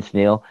meeting Vince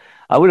Neil,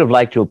 I would have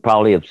liked to have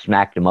probably have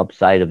smacked him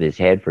upside of his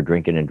head for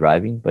drinking and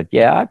driving. But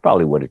yeah, I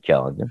probably would have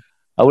challenged him.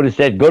 I would have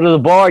said, "Go to the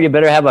bar. You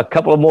better have a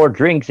couple of more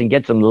drinks and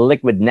get some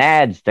liquid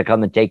nads to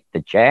come and take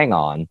the Chang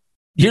on."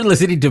 You're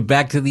listening to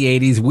Back to the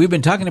 80s. We've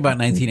been talking about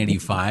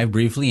 1985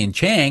 briefly, and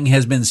Chang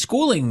has been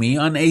schooling me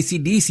on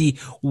AC/DC,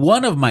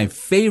 one of my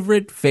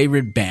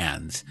favorite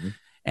bands.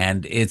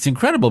 And it's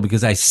incredible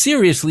because I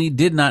seriously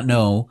did not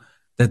know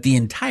that the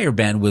entire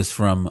band was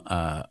from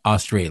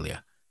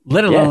Australia,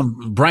 let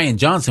alone Brian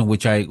Johnson,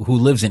 who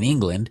lives in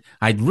England.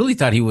 I really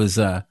thought he was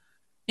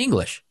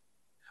English.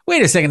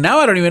 Wait a second. Now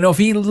I don't even know if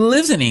he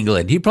lives in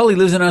England. He probably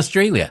lives in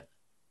Australia.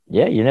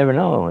 Yeah, you never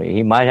know.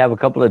 He might have a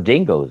couple of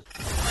dingoes.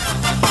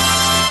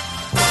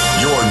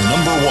 Your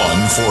number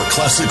one for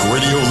classic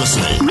radio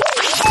listening.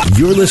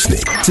 You're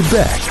listening to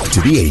Back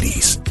to the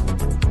 80s.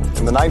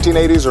 In the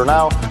 1980s are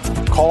now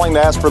calling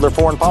to ask for their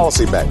foreign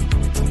policy back.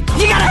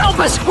 You gotta help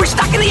us! We're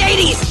stuck in the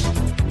 80s!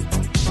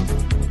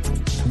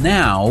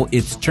 Now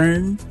it's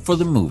turn for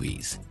the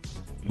movies.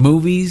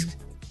 Movies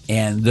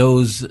and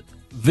those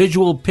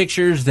visual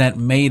pictures that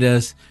made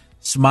us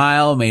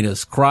smile, made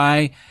us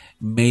cry,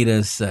 made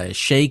us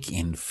shake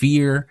in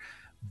fear.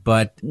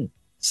 But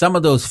some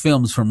of those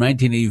films from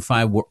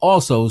 1985 were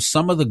also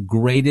some of the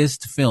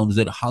greatest films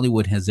that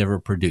Hollywood has ever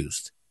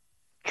produced.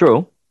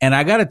 True. And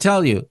I got to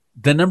tell you,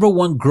 the number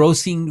one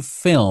grossing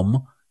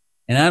film,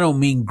 And I don't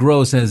mean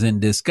gross as in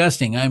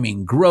disgusting. I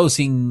mean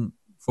grossing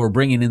for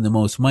bringing in the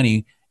most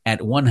money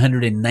at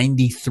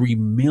 $193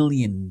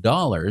 million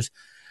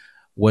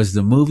was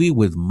the movie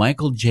with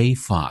Michael J.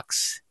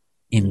 Fox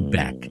in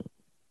Back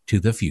to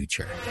the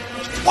Future.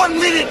 1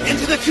 minute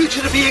into the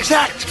future to be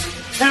exact.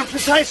 And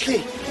precisely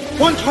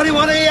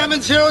 1:21 a.m.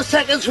 in 0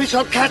 seconds, we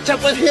shall catch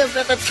up with him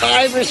at the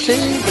time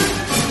machine.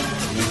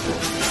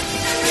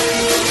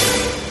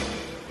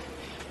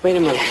 Wait a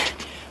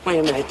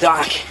minute,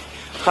 Doc.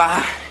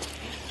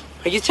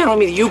 Are you telling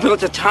me that you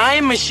built a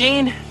time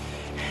machine?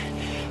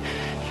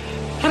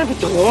 Out of a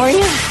DeLorean?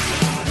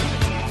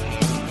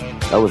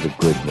 That was a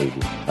good movie.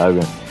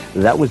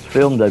 That was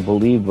filmed, I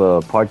believe,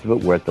 parts of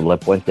it were at the La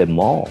Puente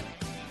Mall.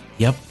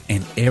 Yep,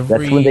 and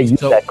That's when they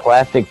used that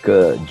classic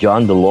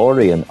John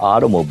DeLorean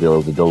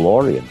automobile, the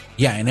DeLorean.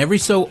 Yeah, and every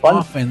so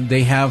often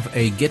they have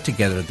a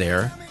get-together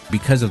there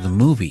because of the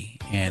movie,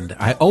 and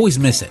I always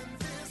miss it.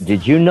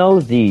 Did you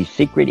know the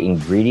secret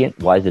ingredient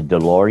why the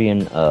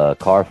DeLorean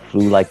car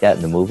flew like that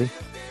in the movie?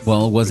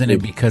 Well, wasn't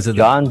it because of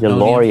John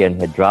DeLorean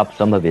had dropped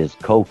some of his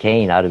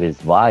cocaine out of his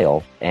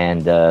vial,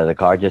 and the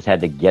car just had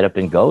to get up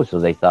and go.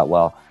 So they thought,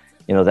 well,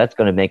 that's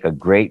going to make a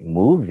great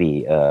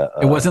movie.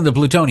 It wasn't the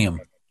plutonium.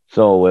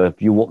 So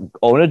if you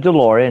own a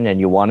DeLorean and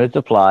you want it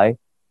to fly,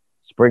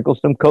 sprinkle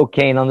some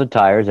cocaine on the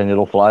tires and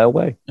it'll fly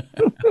away.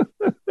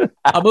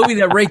 A movie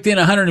that raked in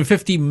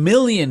 $150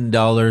 million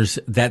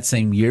that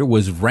same year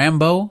was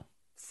Rambo: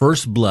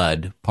 First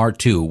Blood Part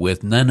 2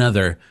 with none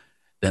other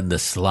than the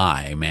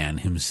Sly Man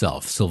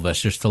himself,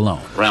 Sylvester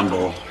Stallone.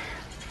 Rambo,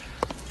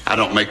 I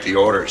don't make the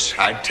orders.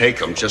 I take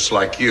them just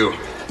like you.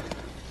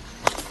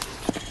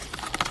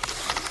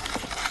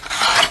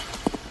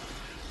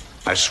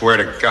 I swear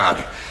to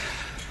God,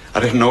 I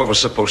didn't know it was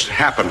supposed to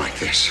happen like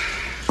this.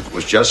 It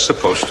was just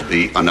supposed to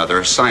be another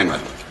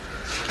assignment.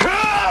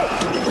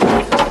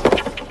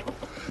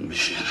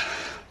 Mission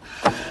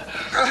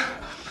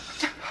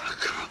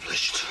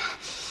accomplished.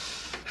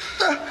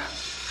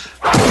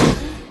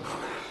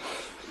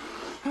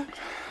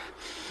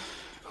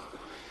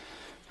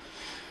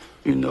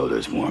 You know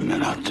there's more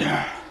men out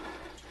there.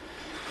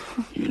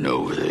 You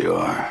know where they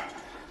are.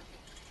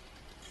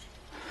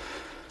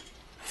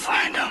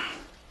 Find them,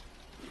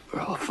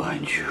 or I'll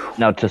find you.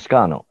 Now,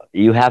 Toscano,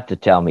 you have to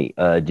tell me,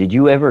 did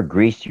you ever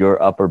grease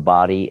your upper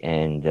body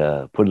and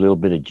put a little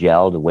bit of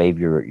gel to wave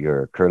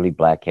your curly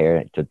black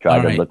hair to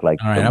try to look like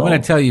All right, I'm going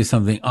to tell you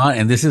something,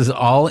 and this is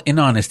all in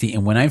honesty.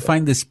 And when I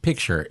find this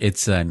picture,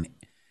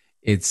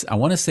 I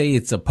want to say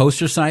it's a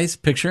poster size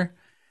picture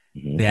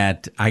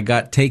that I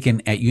got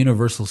taken at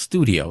Universal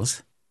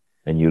Studios.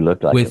 And you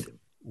looked like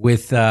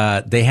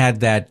they had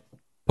that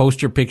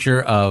poster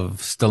picture of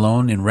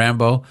Stallone in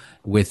Rambo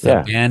with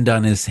the band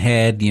on his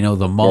head,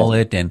 the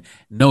mullet and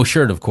no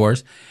shirt, of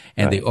course.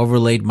 And they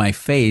overlaid my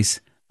face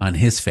on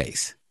his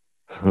face.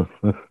 And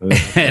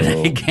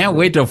I can't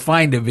wait to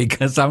find it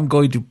because I'm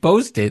going to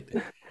post it.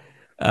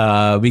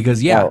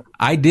 Because,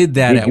 I did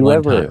that at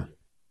one time.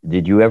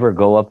 Did you ever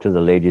go up to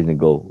the ladies and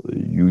go,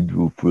 you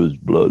do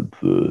First Blood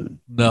first?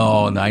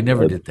 No, I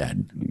never did that.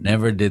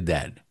 Never did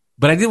that.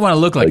 But I did want to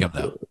look like him,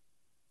 though.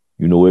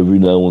 Every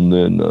now and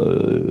then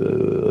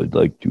I'd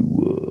like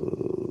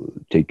to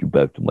take you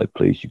back to my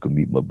place. You can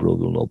meet my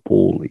brother-in-law,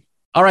 Paulie.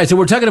 All right, so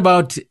we're talking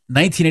about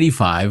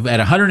 1985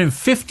 at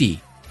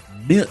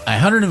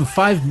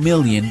 $105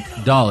 million,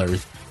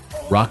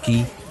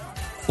 Rocky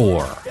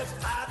IV.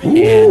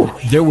 And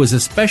there was a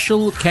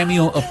special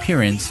cameo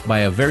appearance by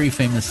a very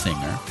famous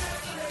singer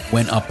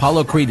when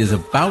Apollo Creed is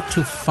about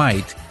to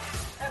fight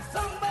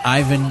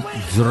Ivan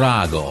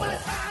Drago.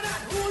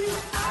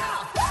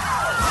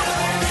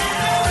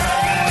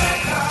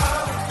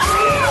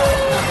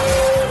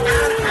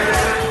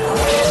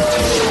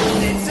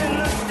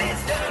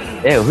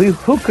 Yeah,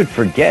 who could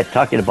forget,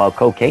 talking about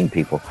cocaine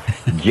people,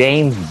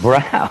 James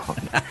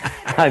Brown?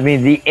 I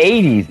mean, the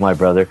 80s, my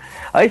brother.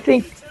 I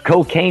think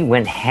cocaine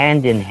went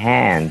hand in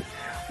hand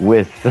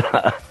with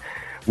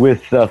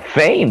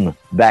fame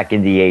back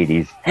in the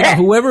 80s.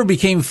 Whoever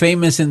became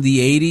famous in the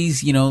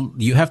 80s,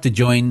 you have to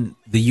join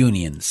the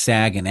union,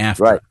 SAG and AFTRA.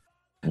 Right.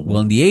 Well,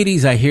 in the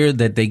 80s, I hear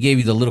that they gave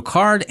you the little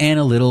card and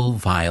a little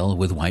vial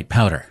with white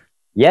powder.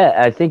 Yeah,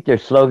 I think their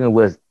slogan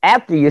was,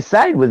 after you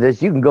sign with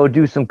us, you can go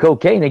do some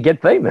cocaine and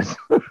get famous.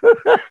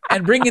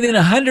 And bringing in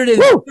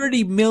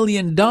 $130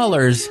 million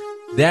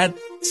that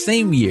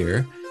same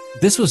year,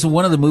 this was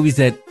one of the movies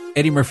that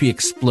Eddie Murphy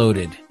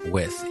exploded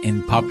with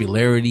in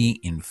popularity,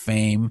 in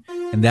fame,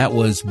 and that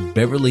was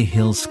Beverly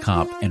Hills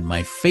Cop. And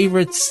my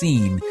favorite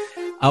scene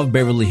of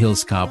Beverly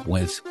Hills Cop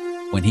was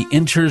when he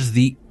enters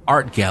the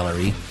art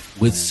gallery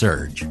with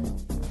Serge.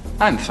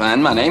 I'm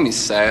fine. My name is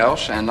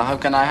Serge, and how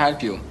can I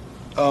help you?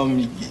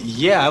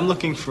 Yeah, I'm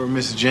looking for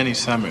Miss Jenny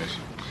Summers.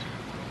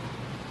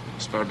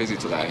 It's very busy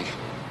today.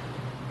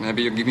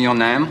 Maybe you give me your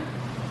name?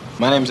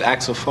 My name's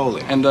Axel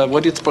Foley. And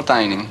what it's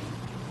pertaining?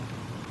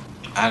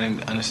 I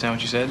didn't understand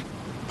what you said.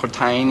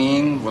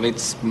 Pertaining, what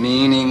it's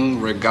meaning,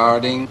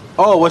 regarding.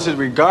 Oh, what's it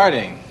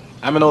regarding?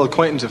 I'm an old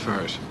acquaintance of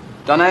hers.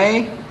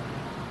 Danae?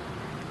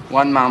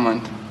 One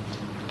moment.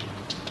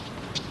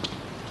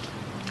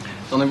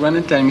 Don't run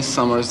and tell me,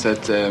 Summers,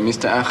 that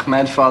Mr.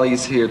 Ahmed Foley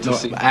is here to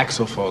see...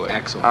 Axel Foley.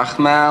 Axel.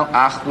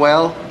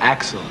 Achwell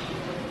Axel.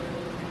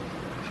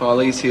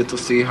 Foley is here to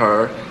see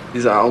her.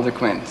 These are all the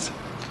quaints.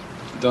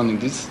 Donnie,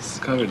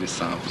 discover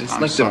this up. It's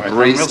I'm like sorry. the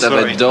breast I'm of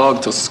real a sorry.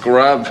 dog to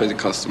scrub for the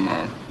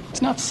customer.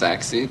 It's not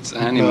sexy, it's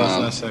animal. No, it's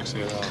not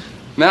sexy at all.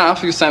 May I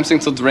offer you something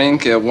to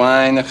drink? A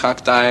wine, a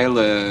cocktail,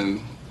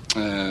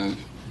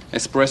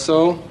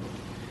 espresso?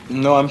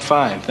 No, I'm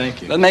fine,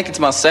 thank you. I'll make it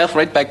myself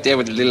right back there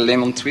with a little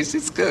lemon twist.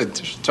 It's good.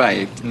 You should try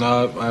it.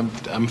 No,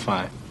 I'm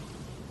fine.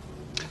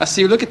 I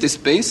see you look at this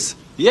piece.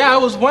 Yeah, I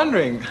was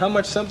wondering how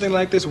much something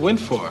like this went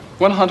for.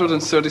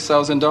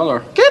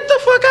 $130,000. Get the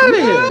fuck out of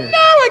here! No,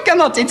 I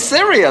cannot. It's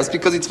serious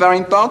because it's very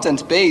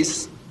important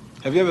piece.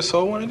 Have you ever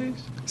sold one of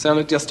these? Sold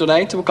it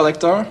yesterday to a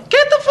collector.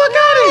 Get the fuck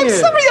out of It's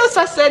here! serious.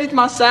 I said it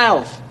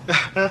myself.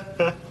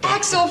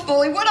 Axel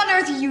Foley, what on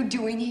earth are you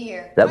doing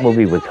here? That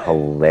movie was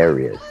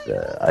hilarious.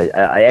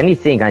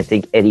 Anything I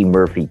think Eddie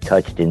Murphy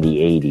touched in the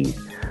 80s,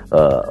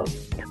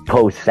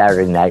 post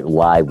Saturday Night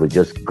Live, was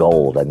just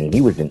gold. I mean,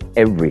 he was in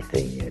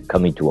everything.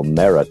 Coming to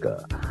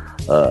America.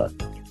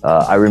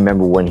 I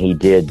remember when he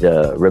did,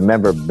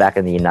 back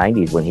in the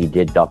 90s when he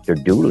did Dr.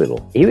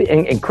 Dolittle. He was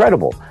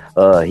incredible.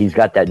 He's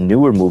got that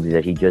newer movie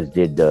that he just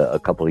did a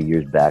couple of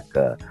years back,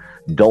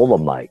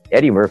 Dolomite.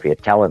 Eddie Murphy, a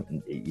talent,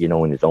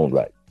 in his own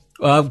right.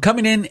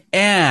 Coming in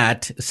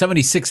at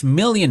 $76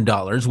 million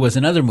was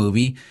another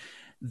movie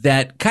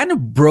that kind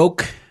of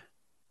broke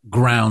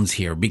grounds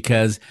here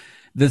because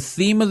the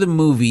theme of the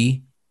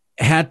movie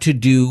had to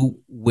do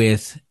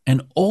with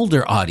an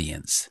older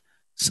audience,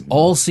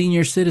 all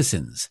senior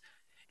citizens.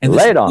 And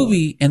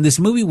this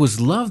movie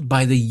was loved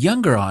by the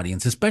younger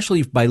audience,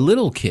 especially by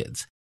little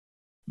kids,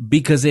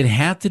 because it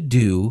had to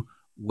do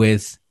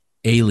with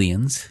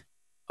aliens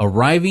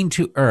arriving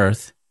to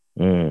Earth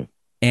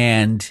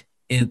and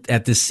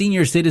at the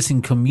senior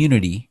citizen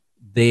community,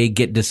 they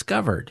get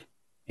discovered.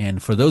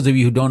 And for those of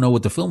you who don't know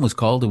what the film was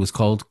called, it was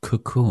called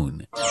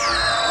Cocoon.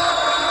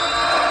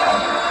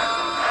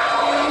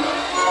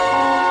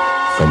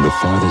 From the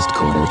farthest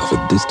corner of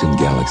a distant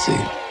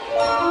galaxy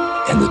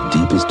and the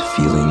deepest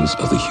feelings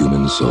of the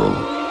human soul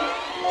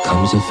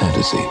comes a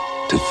fantasy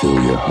to fill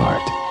your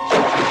heart.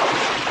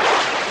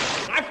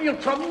 I feel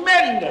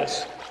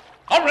tremendous.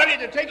 I'm ready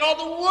to take on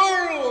the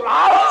world.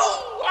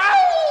 Ow! Ow!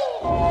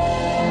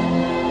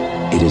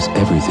 It is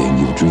everything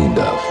you've dreamed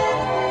of.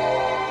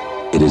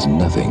 It is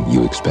nothing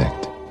you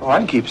expect. Oh, I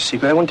can keep a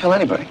secret. I won't tell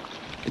anybody.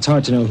 It's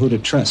hard to know who to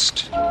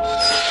trust.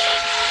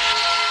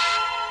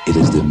 It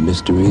is the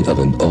mystery of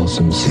an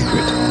awesome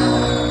secret.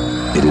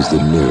 It is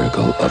the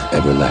miracle of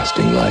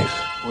everlasting life.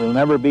 We'll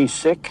never be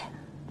sick.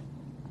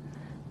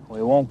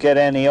 We won't get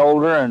any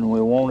older, and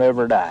we won't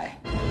ever die.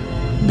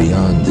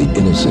 Beyond the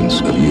innocence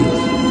of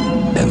youth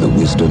and the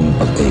wisdom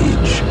of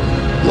age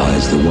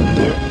lies the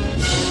wonder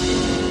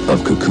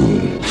of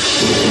Cocoon.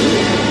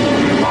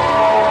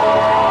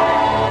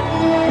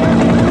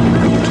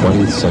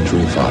 20th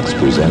Century Fox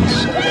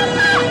presents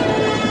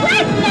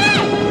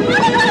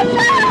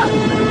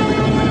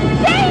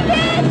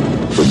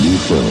the new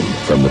film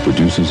from the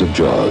producers of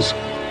Jaws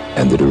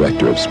and the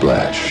director of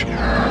Splash.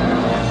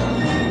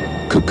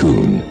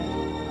 Cocoon.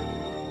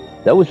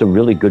 That was a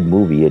really good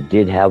movie. It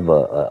did have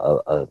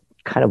a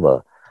kind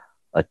of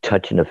a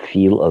touch and a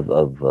feel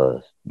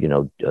of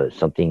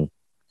something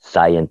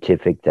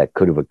scientific that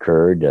could have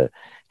occurred.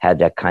 Had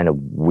that kind of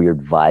weird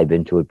vibe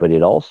into it, but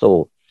it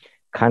also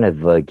kind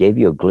of gave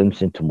you a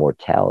glimpse into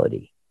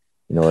mortality.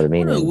 You know what I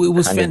mean? It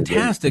was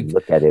fantastic.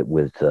 Look at it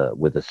with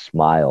a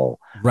smile,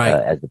 right?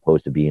 As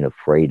opposed to being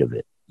afraid of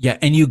it. Yeah,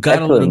 and you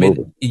got Excellent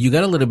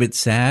a little bit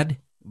sad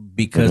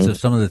because of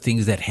some of the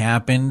things that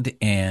happened,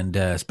 and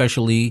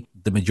especially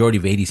the majority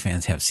of 80s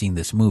fans have seen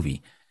this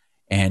movie.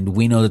 And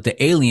we know that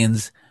the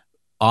aliens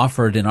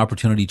offered an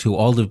opportunity to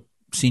all the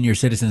senior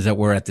citizens that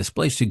were at this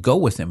place to go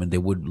with them, and they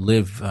would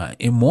live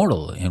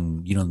immortal,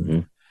 and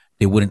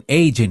they wouldn't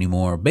age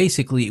anymore.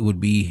 Basically, it would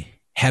be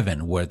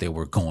heaven where they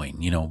were going,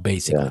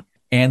 basically. Yeah.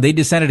 And they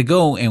decided to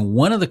go, and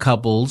one of the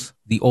couples,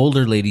 the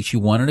older lady, she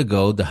wanted to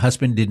go. The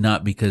husband did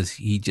not because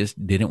he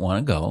just didn't want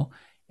to go,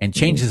 and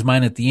changed his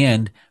mind at the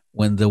end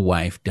when the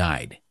wife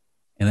died.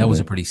 And that was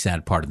a pretty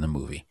sad part of the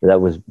movie.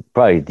 That was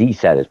probably the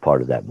saddest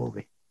part of that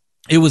movie.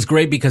 It was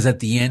great because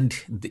at the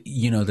end,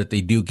 that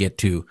they do get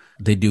to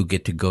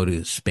go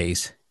to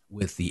space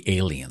with the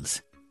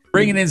aliens.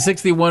 Bringing in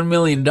 $61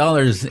 million in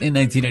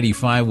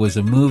 1985 was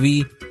a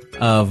movie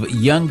of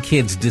young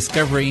kids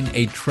discovering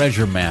a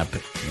treasure map,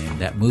 and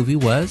that movie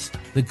was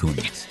The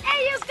Goonies.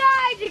 Hey, you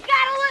guys, you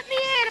gotta let me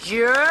in.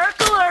 Jerk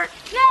alert.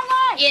 Not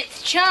mine.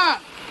 It's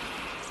Chunk.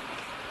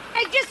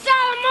 I just saw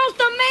the most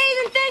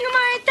amazing thing in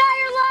my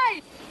entire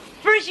life.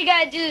 First, you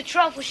gotta do the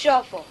truffle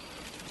shuffle.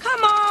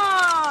 Come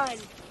on.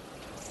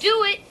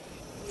 Do it.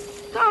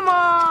 Come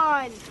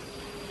on.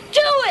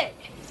 Do it.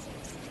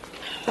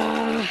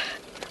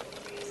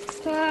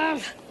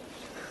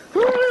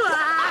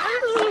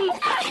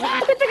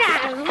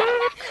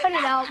 Cut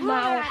it out,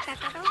 Mom.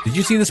 Did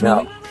you see this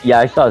movie? Yeah,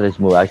 I saw this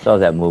movie. I saw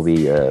that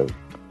movie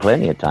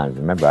plenty of times.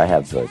 Remember, I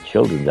have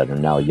children that are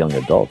now young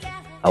adults.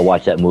 I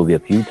watched that movie a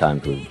few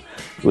times. It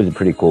was a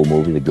pretty cool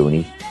movie, The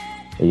Goonies.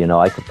 You know,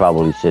 I could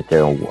probably sit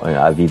there and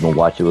I've even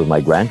watched it with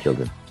my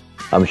grandchildren.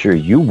 I'm sure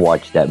you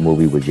watched that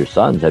movie with your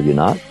sons, have you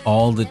not?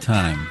 All the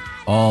time.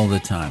 All the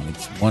time.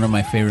 It's one of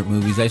my favorite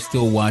movies. I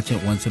still watch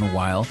it once in a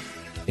while.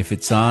 If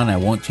it's on, I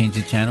won't change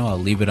the channel. I'll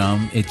leave it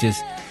on. It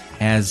just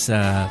has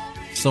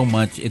so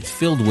much. It's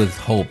filled with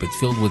hope. It's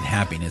filled with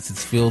happiness.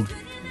 It's filled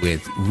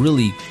with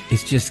really,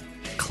 it's just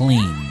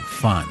clean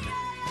fun.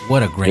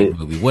 What a great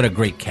movie. What a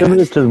great cast.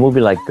 Similar to the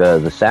movie like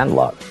The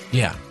Sandlot.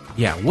 Yeah.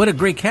 What a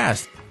great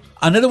cast.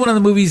 Another one of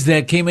the movies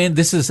that came in,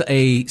 this is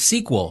a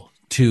sequel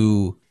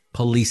to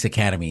Police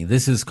Academy.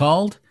 This is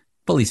called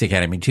Police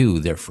Academy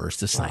 2, Their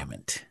First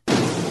Assignment.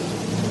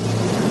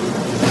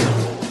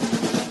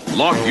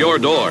 Lock your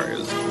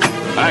doors.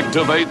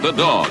 Activate the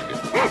dog.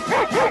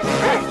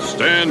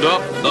 Stand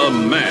up the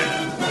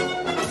man.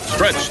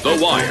 Stretch the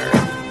wire,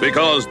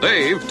 because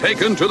they've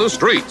taken to the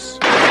streets.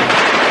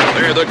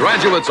 They're the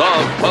graduates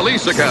of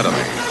Police Academy,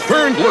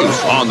 turned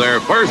loose on their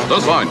first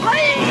assignment.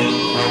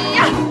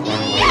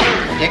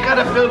 You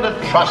gotta build a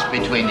trust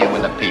between you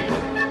and the people,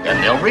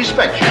 and they'll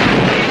respect you.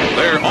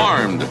 They're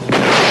armed.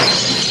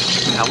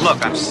 Now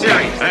look, I'm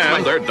serious.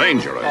 And they're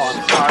dangerous.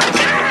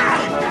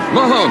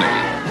 Mahoney.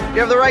 You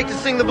have the right to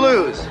sing the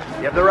blues.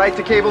 You have the right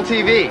to cable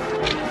TV.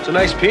 It's a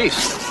nice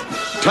piece.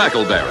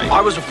 Tackleberry.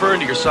 I was referring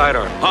to your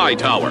sidearm.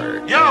 Hightower.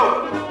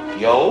 Yo!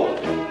 Yo?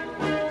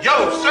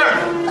 Yo, sir!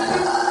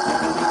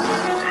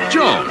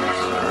 Jones.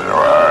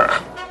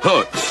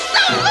 Hooks.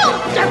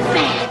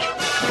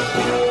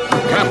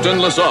 Captain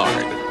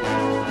Lassard.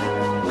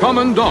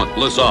 Commandant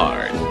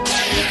Lassard.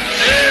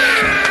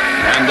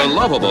 And the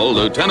lovable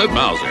Lieutenant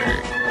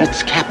Mauser.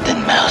 It's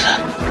Captain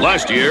Mauser.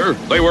 Last year,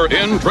 they were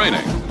in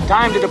training.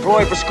 Time to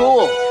deploy for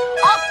school.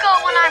 I'll go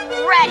when I'm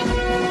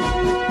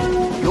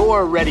ready.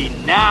 You're ready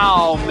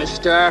now,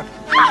 mister.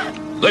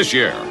 This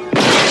year,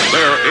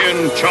 they're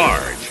in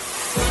charge.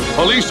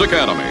 Police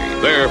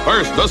Academy, their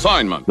first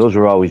assignment. Those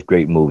were always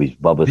great movies,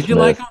 Bubba Did Smith. you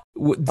like them?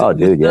 Oh,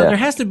 dude, Now, yeah. there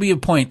has to be a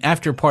point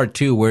after part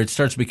 2 where it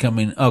starts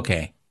becoming,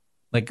 okay,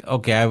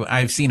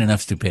 I've seen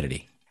enough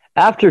stupidity.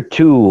 After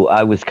 2,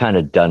 I was kind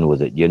of done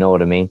with it. You know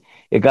what I mean?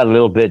 It got a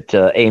little bit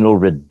anal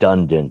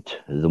redundant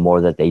the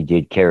more that they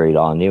did carry it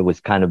on. It was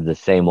kind of the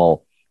same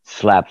old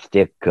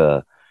slapstick,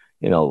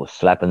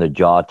 slap in the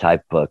jaw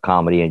type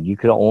comedy. And you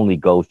could only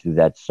go through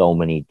that so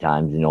many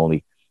times and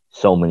only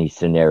so many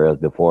scenarios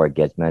before it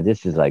gets, man,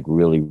 this is like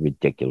really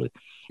ridiculous.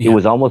 Yeah. It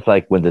was almost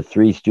like when the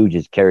Three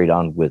Stooges carried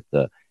on with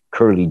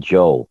Curly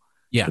Joe.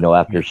 Yeah.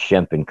 After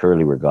Shemp and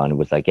Curly were gone, it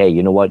was like, hey,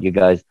 you know what, you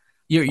guys?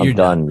 I'm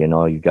done.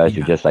 You guys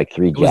are just like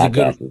three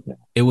jackasses.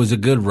 It was a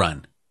good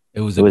run.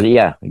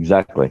 Yeah,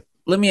 exactly.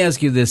 Let me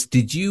ask you this.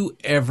 Did you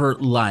ever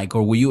like,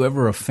 or were you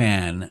ever a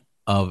fan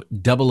of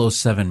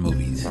 007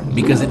 movies?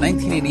 Because in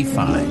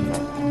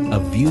 1985, A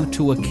View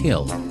to a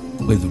Kill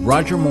with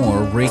Roger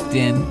Moore raked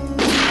in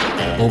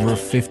over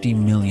 $50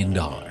 million.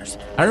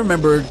 I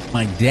remember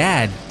my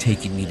dad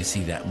taking me to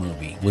see that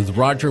movie with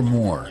Roger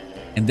Moore.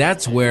 And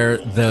that's where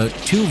the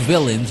two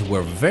villains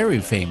were very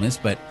famous,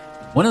 but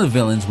one of the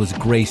villains was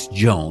Grace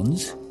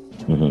Jones.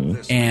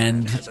 Mm-hmm.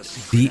 And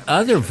the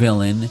other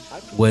villain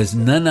was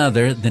none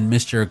other than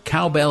Mr.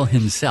 Cowbell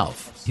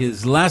himself.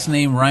 His last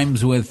name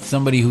rhymes with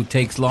somebody who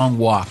takes long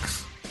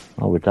walks.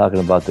 Oh, we're talking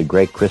about the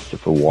great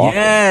Christopher Walken.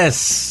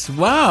 Yes.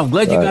 Wow, I'm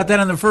glad you got that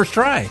on the first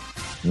try.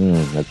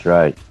 That's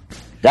right.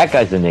 That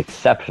guy's an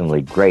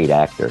exceptionally great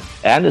actor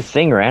and a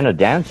singer and a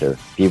dancer.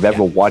 If you've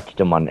ever watched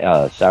him on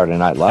Saturday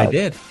Night Live. I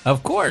did.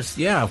 Of course.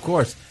 Yeah, of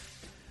course.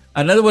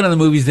 Another one of the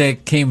movies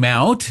that came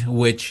out,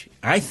 which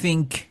I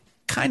think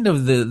kind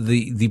of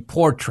the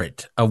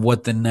portrait of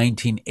what the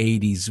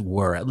 1980s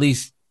were, at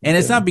least. And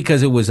it's not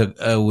because it was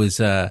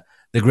the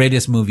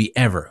greatest movie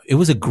ever. It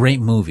was a great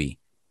movie,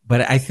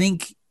 but I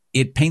think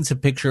it paints a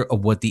picture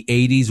of what the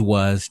 80s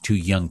was to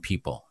young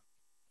people.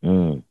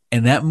 And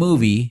that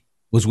movie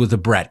was with the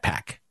Brat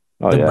Pack,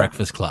 The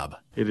Breakfast Club.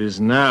 It is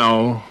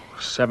now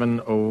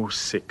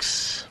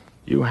 7:06.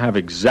 You have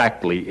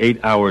exactly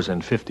 8 hours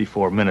and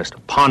 54 minutes to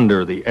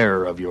ponder the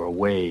error of your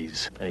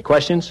ways. Any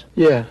questions?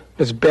 Yeah.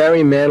 Does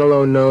Barry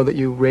Manilow know that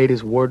you raid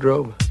his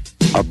wardrobe?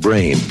 A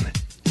brain,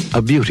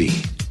 a beauty,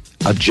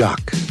 a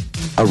jock,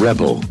 a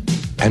rebel,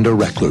 and a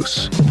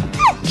recluse.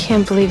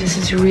 Can't believe this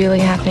is really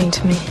happening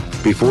to me.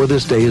 Before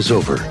this day is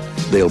over,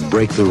 they'll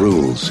break the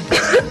rules.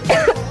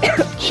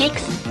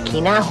 Chicks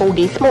cannot hold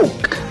their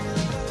smoke.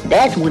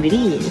 That's what it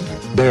is.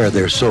 Bare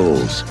their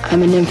souls.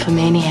 I'm a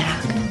nymphomaniac.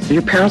 Are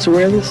your parents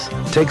aware of this?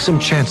 Take some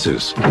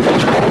chances.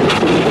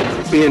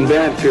 Being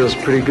bad feels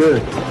pretty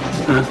good,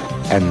 huh?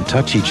 And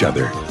touch each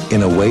other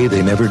in a way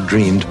they never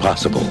dreamed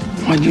possible.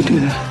 Why'd you do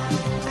that?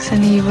 Because I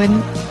knew you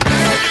wouldn't.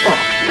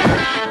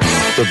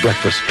 The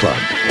Breakfast Club.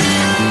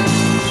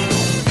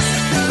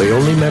 They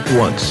only met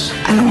once.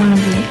 I don't want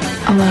to be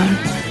alone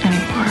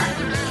anymore.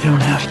 You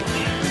don't have to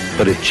be.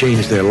 But it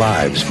changed their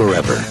lives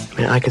forever. I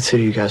mean, I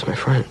consider you guys my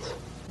friends.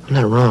 I'm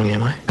not wrong,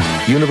 am I?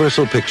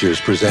 Universal Pictures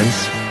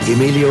presents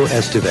Emilio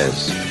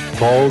Estevez,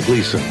 Paul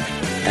Gleason,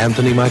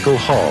 Anthony Michael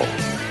Hall,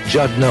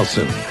 Judd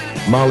Nelson,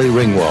 Molly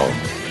Ringwald,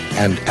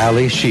 and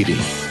Ali Sheedy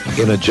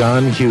in a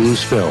John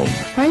Hughes film.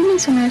 Why are you being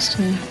so nice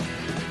to me?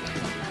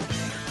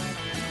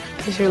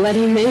 Because you're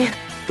letting me.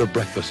 The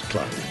Breakfast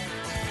Club.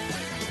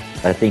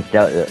 I think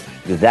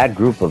that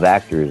group of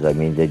actors, I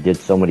mean, they did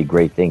so many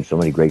great things, so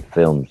many great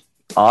films.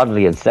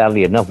 Oddly and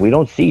sadly enough, we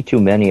don't see too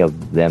many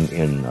of them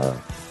in the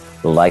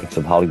likes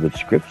of Hollywood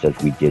scripts as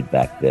we did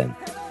back then.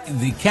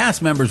 The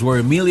cast members were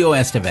Emilio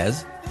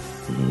Estevez,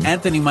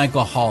 Anthony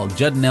Michael Hall,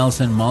 Judd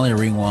Nelson, Molly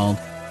Ringwald,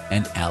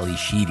 and Ali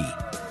Sheedy.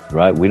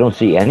 Right, we don't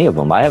see any of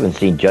them. I haven't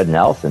seen Judd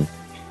Nelson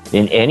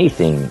in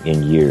anything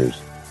in years.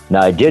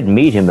 Now, I did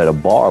meet him at a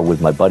bar with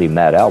my buddy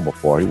Matt Al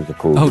before. He was a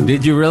cool dude.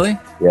 Did you really?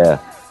 Yeah,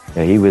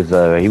 he was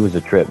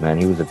a trip, man.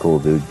 He was a cool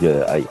dude.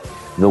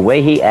 The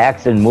way he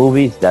acts in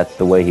movies, that's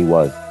the way he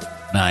was.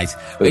 Nice.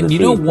 And you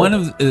know, one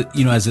of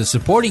as a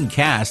supporting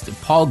cast,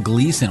 Paul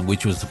Gleason,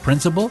 which was the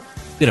principal,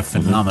 did a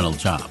phenomenal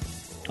job.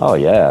 Oh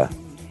yeah,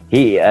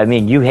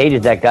 you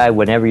hated that guy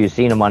whenever you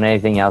seen him on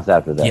anything else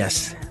after that.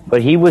 Yes,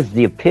 but he was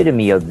the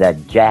epitome of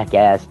that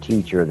jackass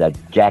teacher, that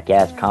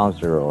jackass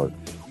counselor,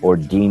 or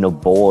dean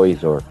of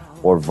boys, or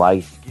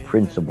vice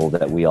principal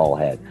that we all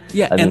had.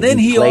 Yeah, and then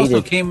he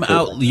also came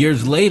out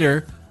years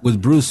later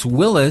with Bruce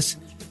Willis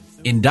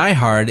in Die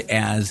Hard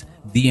as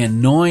the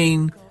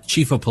annoying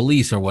chief of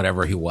police or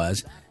whatever he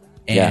was.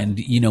 And,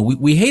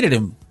 we hated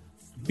him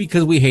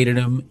because we hated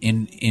him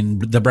in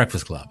The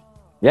Breakfast Club.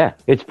 Yeah,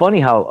 it's funny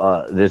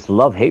how this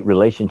love-hate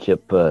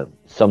relationship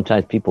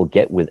sometimes people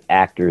get with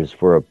actors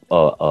for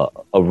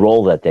a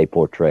role that they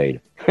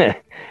portrayed.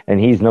 And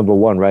he's number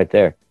one right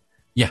there.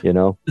 Yeah.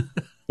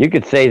 You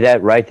could say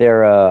that right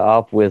there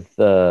off with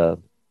the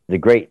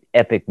great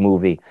epic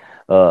movie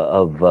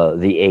of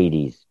the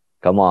 80s.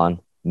 Come on,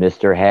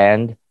 Mr.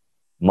 Hand,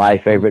 My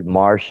Favorite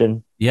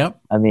Martian.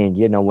 Yep. I mean,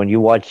 when you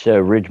watch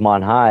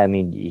Ridgemont High, I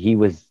mean, he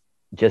was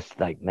just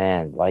like,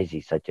 man, why is he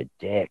such a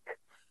dick?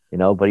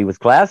 But he was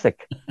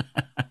classic.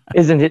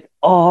 Isn't it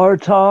our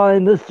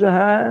time, Mr.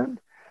 Hand?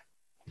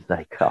 He's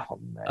like, oh,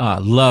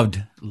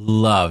 man.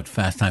 Loved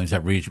Fast Times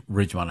at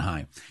Ridgemont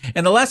High.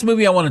 And the last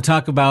movie I want to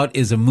talk about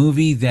is a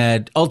movie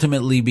that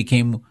ultimately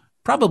became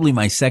probably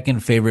my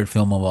second favorite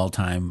film of all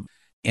time.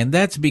 And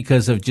that's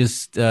because of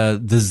just the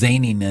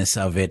zaniness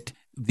of it.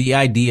 The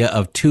idea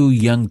of two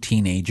young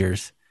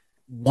teenagers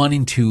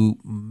wanting to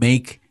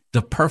make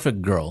the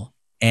perfect girl,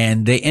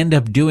 and they end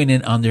up doing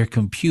it on their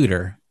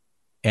computer.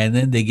 And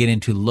then they get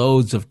into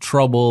loads of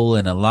trouble,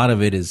 and a lot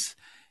of it is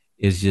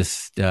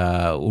just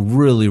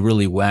really,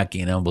 really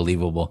wacky and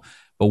unbelievable.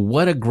 But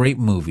what a great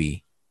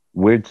movie.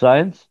 Weird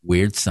Science?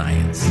 Weird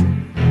Science.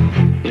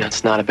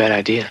 It's not a bad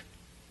idea.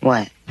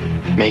 What?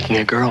 Making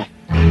a girl.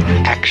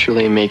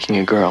 Actually making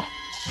a girl.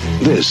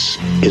 This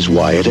is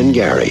Wyatt and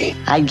Gary.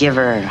 I'd give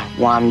her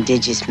warm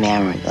digis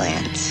mammary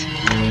glands.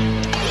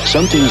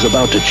 Something's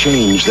about to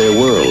change their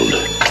world.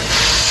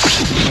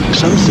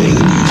 Something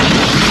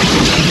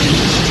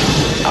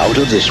out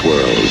of this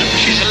world.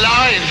 She's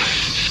alive!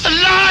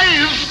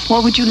 Alive!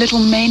 What would you little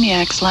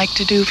maniacs like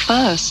to do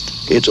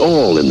first? It's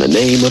all in the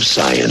name of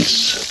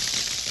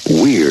science.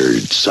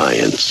 Weird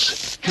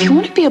science. If you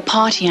want to be a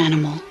party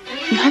animal,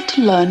 you have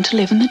to learn to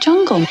live in the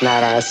jungle.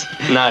 Not us.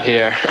 Not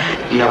here.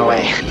 No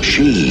way.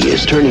 She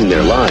is turning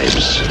their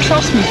lives.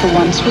 Trust me for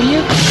once, will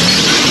you?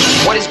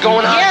 What is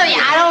going on? Gary,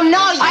 I don't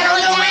know. I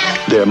don't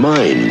know. Their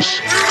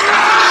minds.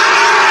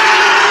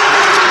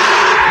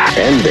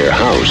 And their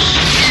house.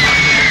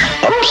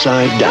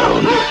 Upside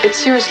down.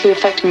 It's seriously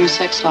affecting your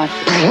sex life.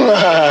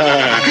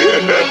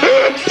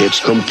 It's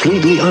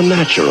completely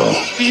unnatural.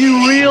 Do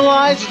you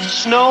realize it's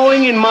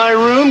snowing in my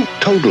room?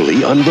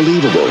 Totally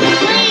unbelievable.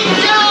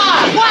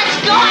 What's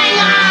going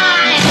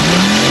on?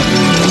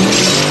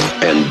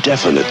 And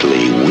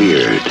definitely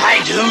weird.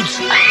 Hi, dudes.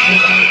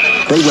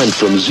 They went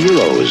from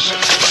zeros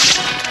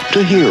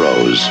to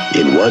heroes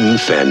in one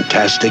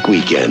fantastic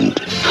weekend.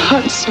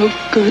 That's so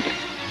good.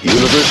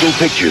 Universal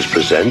Pictures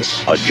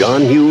presents a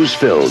John Hughes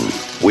film,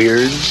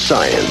 Weird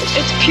Science.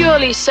 It's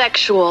purely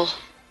sexual.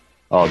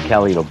 Oh,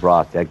 Kelly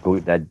LeBrock,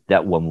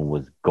 that woman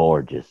was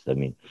gorgeous. I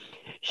mean,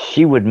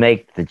 she would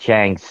make the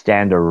Chang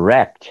stand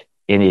erect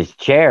in his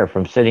chair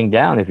from sitting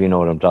down, if you know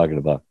what I'm talking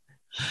about.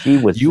 She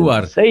was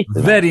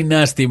sensational. Very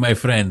nasty, my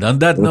friend. On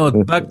that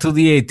note, back to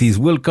the 80s.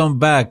 We'll come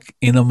back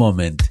in a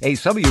moment. Hey,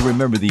 some of you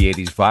remember the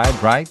 80s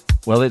vibe, right?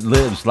 Well, it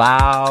lives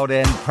loud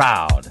and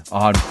proud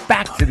on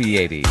Back to the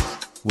 80s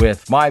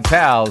with my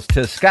pals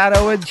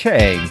Toscano and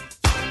Chang.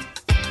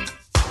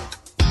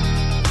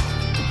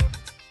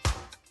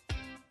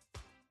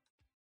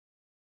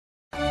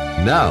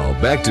 Now,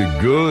 back to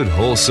good,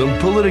 wholesome,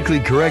 politically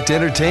correct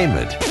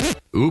entertainment.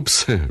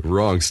 Oops,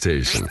 wrong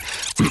station.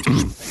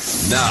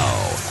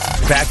 Now,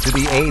 back to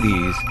the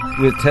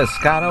 80s with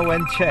Toscano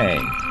and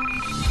Chang.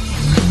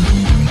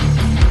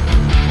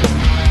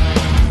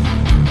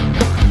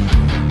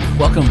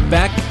 Welcome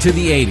back to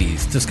the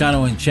 80s.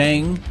 Toscano and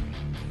Chang.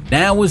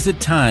 Now is the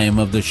time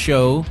of the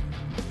show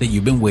that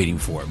you've been waiting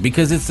for,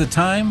 because it's the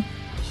time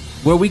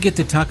where we get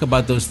to talk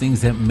about those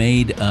things that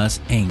made us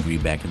angry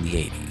back in the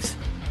 80s.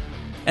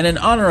 And in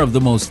honor of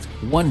the most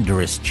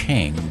wondrous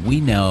Chang, we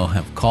now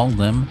have called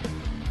them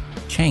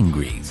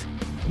Changries.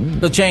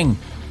 So, Chang,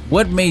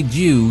 what made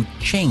you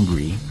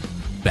changry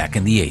back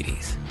in the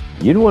 80s?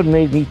 You know what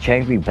made me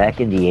changry back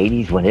in the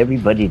 80s? When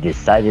everybody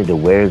decided to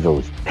wear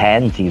those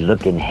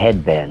pansy-looking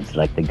headbands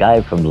like the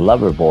guy from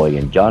Loverboy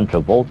and John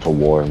Travolta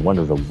wore in one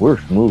of the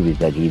worst movies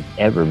that he's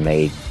ever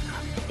made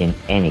in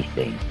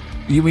anything.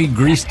 You mean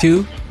Grease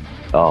 2?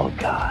 Oh,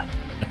 God.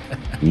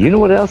 You know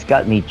what else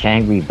got me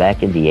changry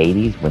back in the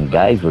 80s? When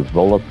guys would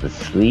roll up the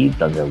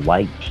sleeves on their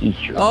white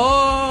t-shirts.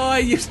 Oh, I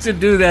used to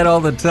do that all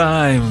the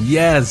time.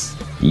 Yes.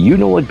 You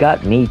know what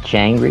got me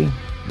changry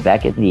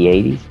back in the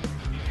 80s?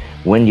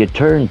 When you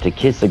turn to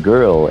kiss a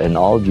girl and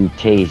all you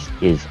taste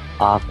is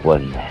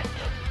Aquanet.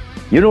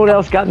 You know what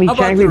else got me How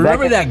about, changry back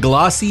remember that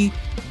glossy?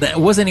 That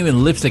wasn't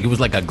even lipstick. It was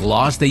like a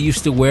gloss they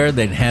used to wear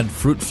that had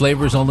fruit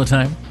flavors all the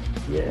time.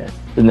 Yeah.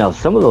 Now,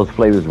 some of those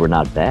flavors were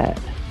not bad.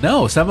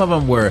 No, some of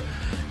them were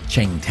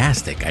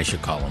changtastic, I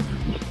should call them.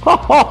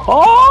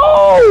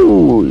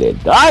 Holy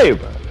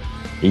diver!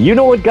 You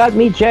know what got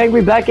me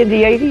changry back in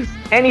the 80s?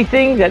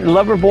 Anything that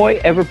Loverboy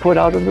ever put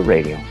out on the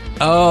radio.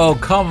 Oh,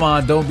 come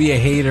on. Don't be a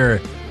hater.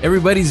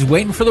 Everybody's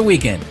waiting for the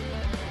weekend.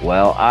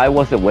 Well, I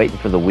wasn't waiting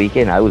for the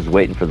weekend. I was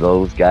waiting for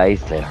those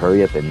guys to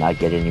hurry up and not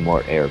get any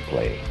more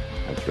airplay.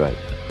 That's right.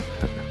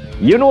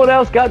 You know what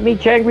else got me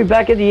changry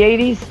back in the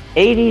 80s?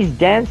 80s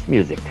dance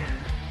music.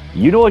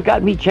 You know what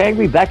got me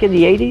changry back in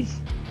the 80s?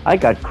 I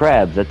got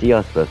crabs at the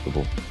US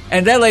Festival.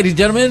 And that, ladies and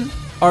gentlemen,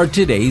 are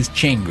today's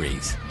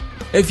Changries.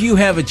 If you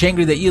have a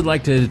Changry that you'd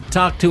like to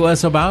talk to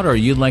us about or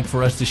you'd like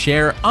for us to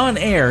share on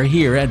air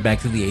here at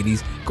Back to the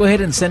 80s, go ahead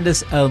and send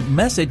us a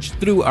message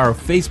through our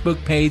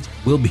Facebook page.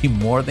 We'll be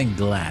more than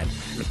glad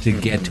to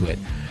get to it.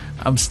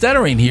 I'm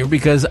stuttering here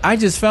because I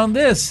just found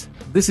this.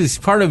 This is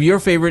part of your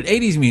favorite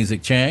 80s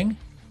music, Chang.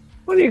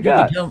 What do you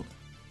got?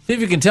 See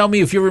if you can tell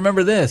me if you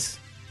remember this.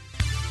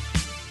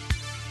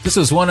 This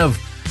was one of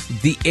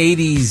the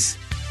 80s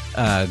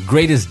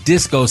greatest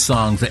disco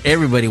songs that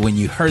everybody, when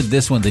you heard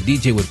this one, the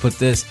DJ would put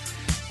this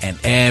and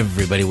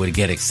everybody would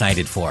get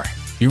excited for.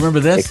 You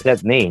remember this?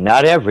 Except me.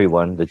 Not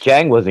everyone. The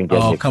Chang wasn't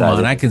getting excited. Oh, come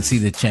on. I can see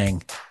the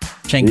Chang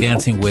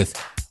dancing with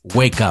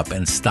Wake Up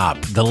and Stop,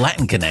 the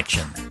Latin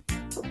Connection.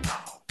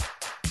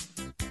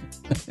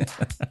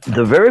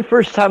 The very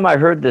first time I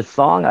heard this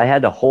song, I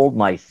had to hold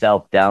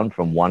myself down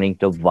from wanting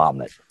to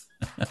vomit.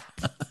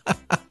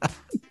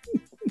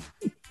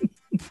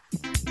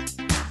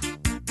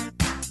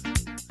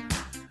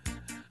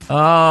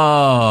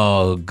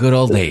 Oh, good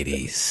old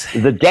 80s.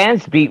 The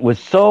dance beat was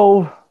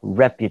so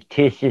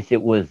repetitious.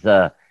 It was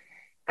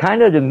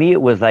kind of, to me,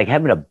 it was like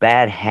having a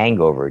bad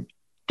hangover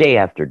day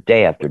after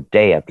day after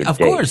day after day. Of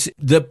course,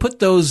 they put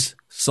those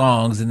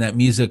songs and that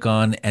music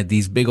on at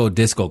these big old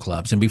disco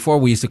clubs. And before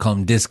we used to call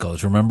them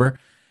discos, remember?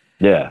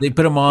 Yeah. They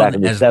put them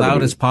on as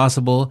loud as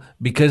possible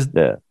because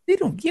you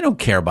don't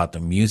care about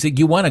the music.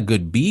 You want a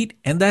good beat,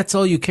 and that's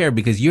all you care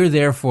because you're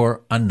there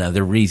for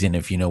another reason,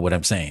 if you know what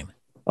I'm saying.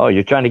 Oh,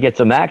 you're trying to get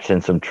some action,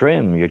 some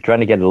trim. You're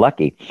trying to get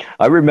lucky.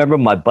 I remember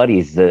my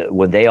buddies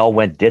when they all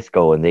went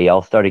disco and they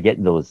all started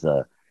getting those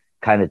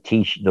kind of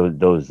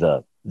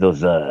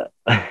those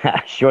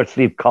short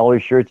sleeve collar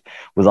shirts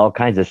with all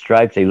kinds of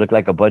stripes. They look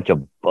like a bunch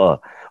of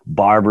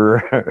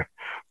barbershop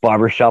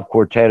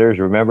quartetters.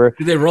 Remember?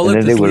 Did they roll up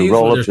the sleeves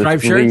with their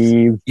striped shirts?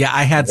 Yeah,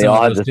 I had some. They all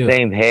of had those the too.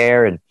 same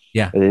hair, and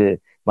yeah.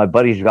 My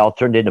buddies all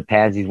turned into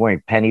pansies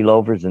wearing penny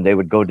loafers, and they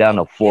would go down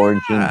to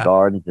Florentine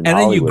Gardens. And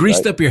then you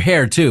greased up your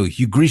hair, too.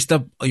 You greased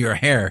up your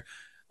hair.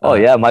 Oh,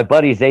 yeah. My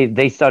buddies,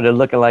 they started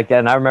looking like that.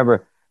 And I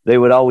remember they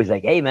would always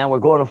like, hey, man, we're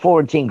going to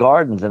Florentine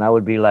Gardens. And I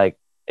would be like,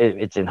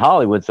 it's in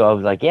Hollywood. So I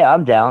was like, yeah,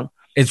 I'm down.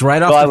 It's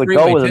right off so the I would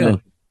freeway, go with too. them.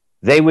 And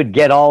they would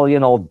get all,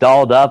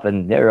 dolled up,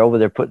 and they're over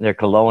there putting their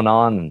cologne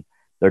on and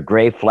their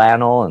gray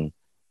flannel, and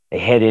they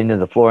head into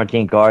the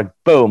Florentine Garden.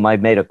 Boom, I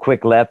made a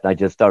quick left, and I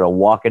just started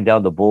walking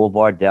down the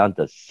boulevard down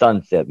to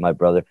Sunset, my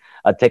brother.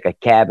 I'd take a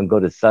cab and go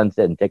to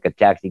Sunset and take a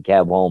taxi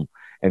cab home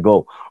and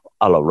go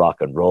a la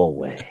rock and roll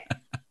way.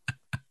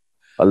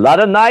 A lot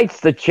of nights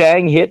the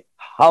Chang hit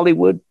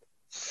Hollywood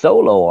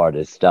solo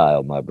artist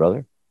style, my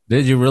brother.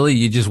 Did you really?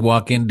 You just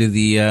walk into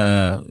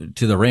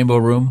the Rainbow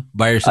Room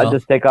by yourself? I'd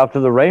just take off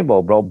to the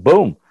Rainbow, bro.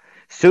 Boom.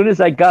 As soon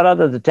as I got out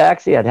of the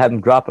taxi, I'd have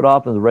him drop it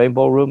off in the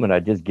Rainbow Room, and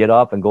I'd just get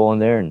off and go in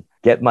there and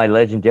get my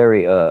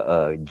legendary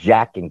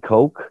Jack and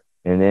Coke,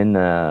 and then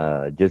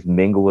just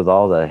mingle with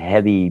all the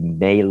heavy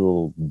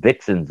male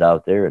vixens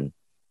out there and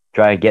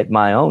try and get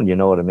my own, you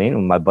know what I mean?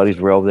 And my buddies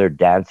were over there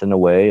dancing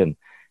away, and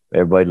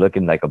everybody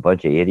looking like a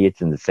bunch of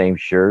idiots in the same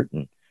shirt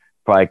and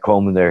probably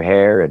combing their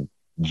hair and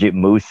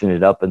moosing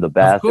it up in the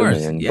bathroom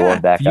and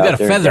going back you out got to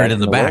there feather it and in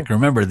the dancing back. away.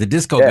 Remember, the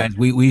disco guys,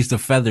 we used to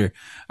feather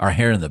our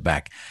hair in the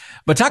back.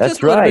 But talk to us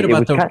That's a little right. bit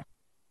about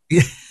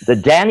the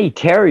Danny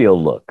Terrio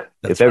look.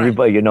 If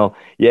everybody,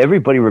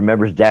 everybody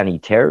remembers Danny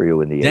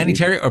Terrio in the Danny 80s.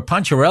 Terry or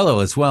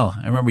Poncherello as well.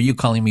 I remember you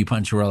calling me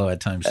Poncherello at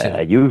times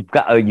too. You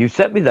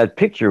sent me that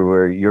picture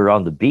where you're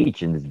on the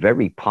beach and it's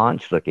very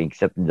paunch looking,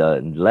 except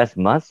less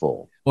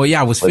muscle. Well,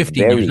 yeah, I was But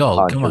 15 very years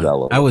old. Come on,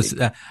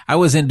 Poncherello I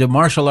was into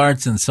martial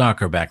arts and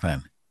soccer back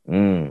then.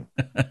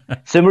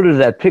 Similar to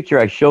that picture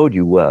I showed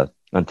you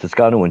on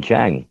Toscano and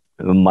Chang.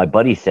 My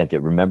buddy sent it.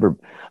 Remember,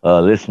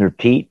 listener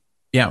Pete?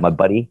 Yeah. My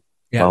buddy,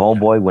 Yeah. my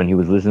homeboy, when he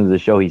was listening to the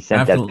show, he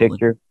sent Absolutely. that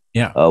picture.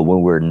 Yeah. When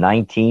we were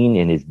 19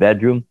 in his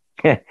bedroom.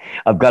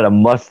 I've got a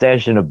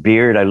mustache and a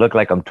beard. I look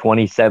like I'm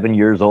 27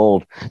 years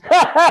old.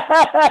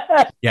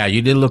 Yeah,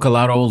 you did look a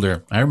lot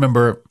older. I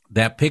remember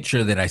that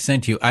picture that I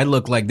sent you. I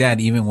looked like that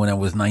even when I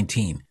was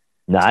 19.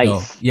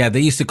 Nice. So, yeah, they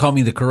used to call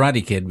me the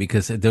Karate Kid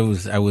because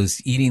I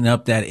was eating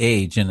up that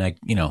age, and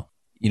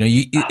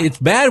it's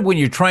bad when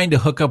you're trying to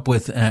hook up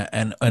with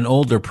an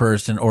older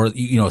person or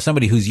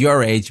somebody who's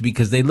your age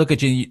because they look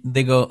at you,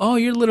 they go, "Oh,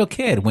 you're a little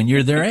kid," when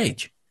you're their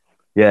age.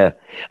 Yeah.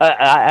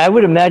 I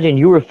would imagine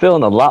you were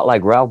feeling a lot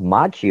like Ralph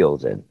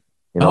Macchio's in.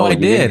 I you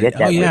did. didn't get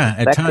that At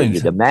respect that times.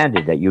 you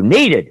demanded, that you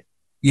needed.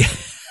 Yeah.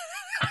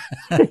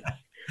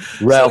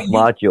 Ralph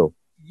Macchio.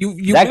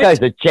 That guy's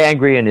a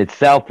Changri in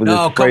itself with his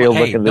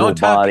frail-looking little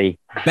body.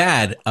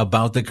 Bad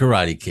about the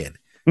Karate Kid.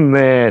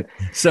 Man.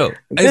 So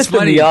it's Mr.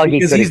 funny Miyagi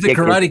because he's the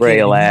could've kicked his Karate Kid.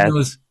 frail And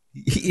ass.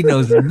 he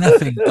knows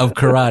nothing of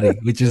karate,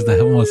 which is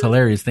the most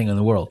hilarious thing in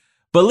the world.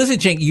 But listen,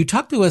 Chang, you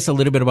talked to us a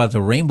little bit about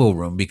the Rainbow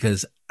Room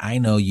because I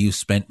know you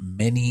spent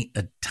many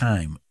a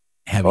time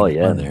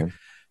having fun there. Man.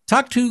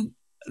 Talk to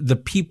the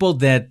people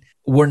that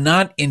were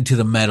not into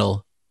the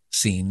metal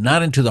scene,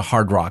 not into the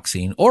hard rock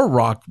scene, or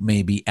rock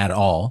maybe at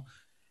all,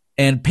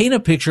 and paint a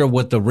picture of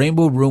what the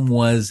Rainbow Room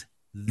was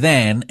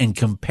then and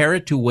compare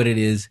it to what it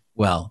is,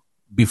 well,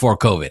 before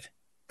COVID,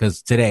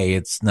 because today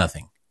it's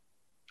nothing.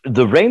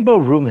 The Rainbow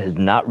Room has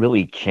not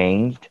really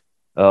changed.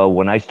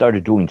 When I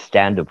started doing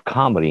stand-up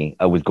comedy,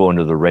 I was going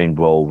to the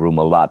Rainbow Room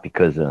a lot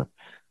because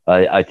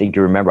I think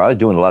you remember I was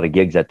doing a lot of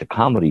gigs at the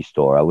Comedy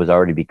Store. I was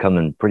already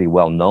becoming pretty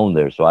well known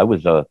there, so I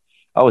was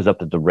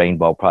up at the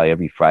Rainbow probably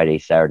every Friday,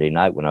 Saturday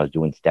night when I was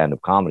doing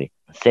stand-up comedy.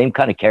 Same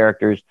kind of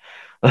characters.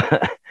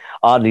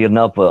 Oddly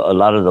enough, a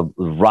lot of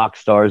the rock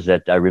stars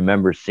that I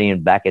remember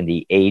seeing back in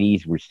the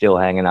 80s were still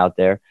hanging out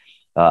there.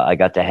 I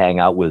got to hang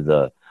out with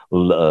the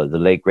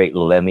late great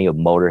Lemmy of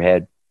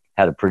Motorhead.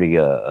 Had a pretty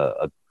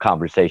a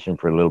conversation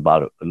for a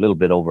little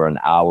bit over an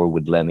hour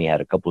with Lemmy.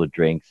 Had a couple of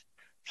drinks,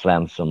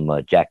 slammed some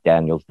Jack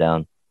Daniels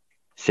down,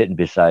 sitting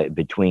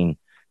between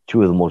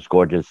two of the most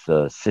gorgeous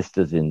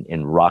sisters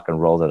in rock and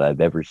roll that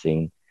I've ever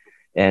seen.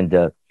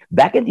 And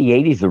back in the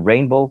 80s, the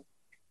Rainbow,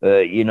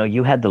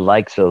 you had the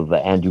likes of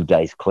Andrew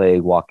Dice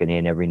Clay walking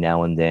in every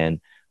now and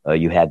then.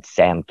 You had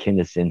Sam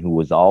Kinison, who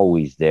was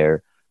always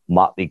there.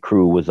 Motley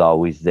Crue was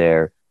always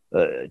there.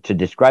 To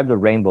describe the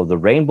Rainbow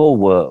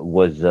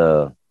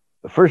was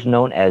first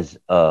known as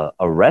a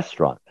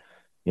restaurant,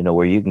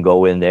 where you can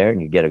go in there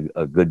and you get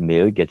a good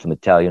meal, you get some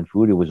Italian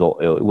food. It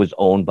was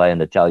owned by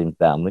an Italian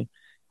family.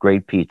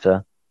 Great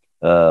pizza,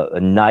 a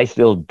nice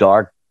little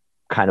dark,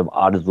 kind of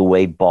out of the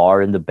way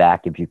bar in the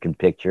back, if you can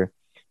picture.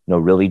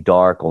 Really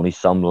dark, only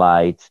some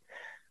lights,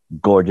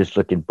 gorgeous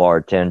looking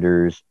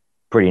bartenders,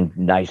 pretty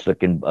nice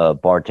looking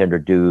bartender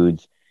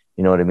dudes.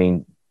 You know what I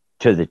mean?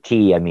 To the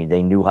T. I mean,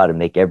 they knew how to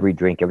make every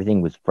drink.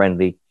 Everything was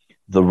friendly.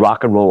 The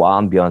rock and roll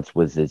ambiance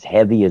was as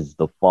heavy as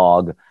the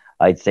fog,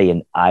 I'd say,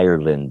 in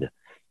Ireland.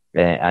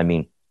 I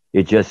mean,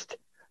 the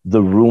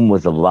room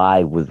was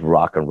alive with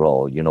rock and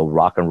roll.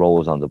 Rock and roll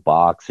was on the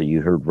box, so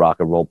you heard rock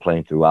and roll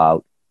playing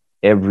throughout.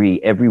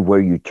 Everywhere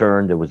you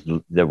turned,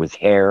 there was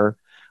hair,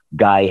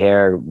 guy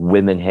hair,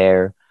 women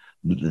hair,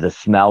 the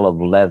smell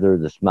of leather,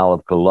 the smell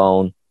of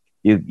cologne.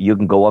 You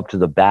can go up to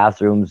the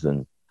bathrooms,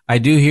 and I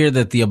do hear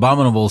that the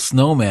Abominable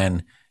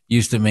Snowman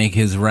used to make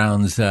his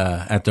rounds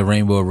at the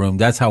Rainbow Room.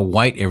 That's how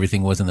white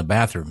everything was in the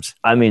bathrooms.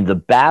 I mean,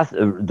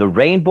 the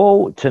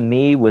Rainbow to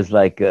me was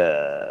like,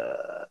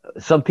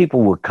 some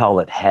people would call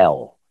it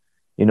hell.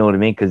 You know what I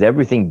mean? Because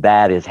everything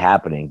bad is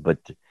happening, but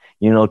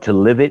to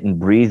live it and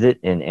breathe it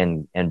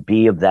and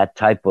be of that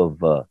type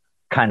of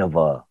kind of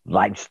a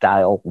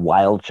lifestyle,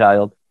 wild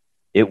child,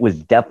 it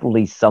was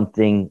definitely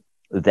something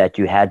that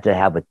you had to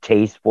have a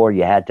taste for.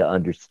 You had to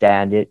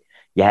understand it.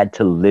 You had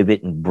to live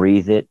it and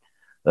breathe it.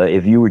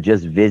 If you were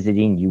just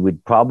visiting, you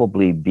would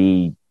probably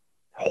be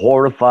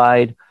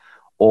horrified,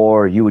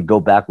 or you would go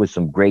back with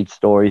some great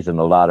stories and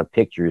a lot of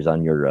pictures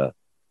on your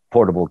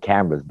portable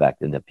cameras back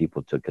then that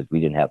people took, because we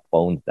didn't have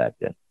phones back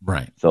then.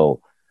 Right.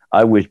 So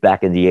I wish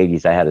back in the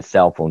 80s I had a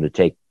cell phone to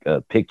take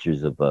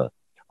pictures of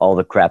all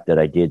the crap that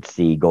I did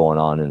see going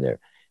on in there.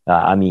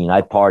 I mean,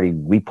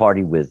 we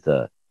partied with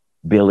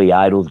Billy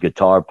Idol's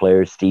guitar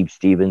player, Steve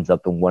Stevens,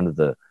 up in one of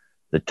the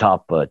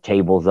top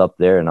tables up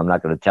there. And I'm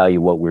not going to tell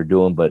you what we're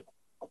doing, but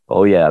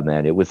oh yeah,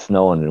 man, it was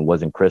snowing and it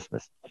wasn't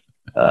Christmas.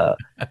 The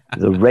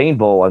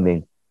Rainbow, I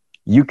mean,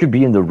 you could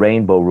be in the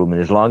Rainbow Room,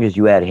 and as long as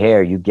you had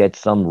hair, you get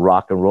some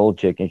rock and roll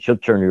chick, and she'll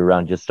turn you around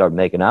and just start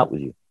making out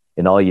with you.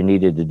 And all you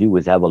needed to do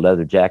was have a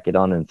leather jacket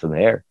on and some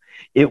hair.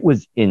 It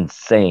was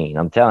insane.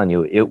 I'm telling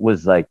you, it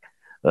was like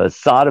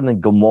Sodom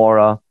and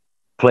Gomorrah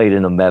played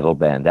in a metal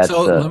band.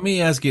 So let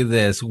me ask you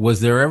this.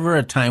 Was there ever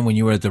a time when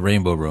you were at the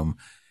Rainbow Room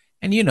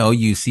and,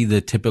 you see the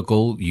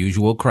typical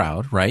usual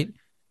crowd, right?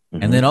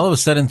 Mm-hmm. And then all of a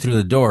sudden through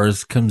the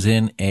doors comes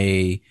in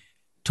a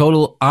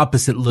total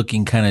opposite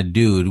looking kind of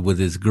dude with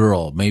his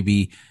girl,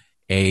 maybe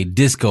a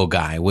disco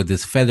guy with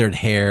his feathered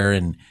hair,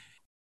 and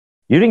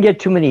you didn't get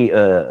too many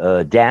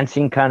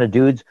dancing kind of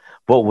dudes,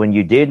 but when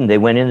you did, and they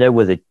went in there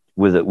with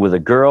a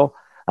girl,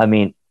 I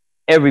mean,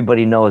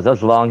 everybody knows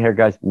us long hair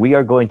guys. We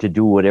are going to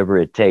do whatever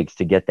it takes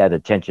to get that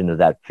attention of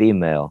that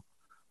female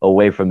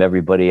away from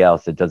everybody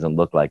else that doesn't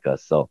look like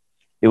us. So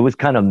it was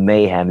kind of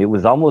mayhem. It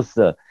was almost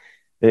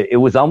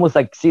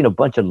like seeing a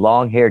bunch of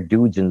long haired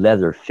dudes in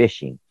leather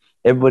fishing.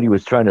 Everybody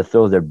was trying to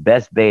throw their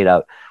best bait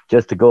out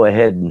just to go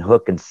ahead and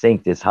hook and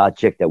sink this hot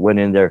chick that went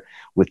in there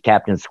with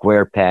Captain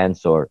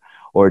SquarePants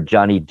or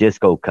Johnny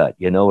Disco Cut.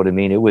 You know what I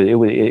mean?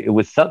 It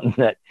was something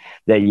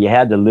that you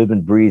had to live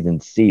and breathe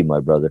and see,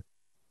 my brother.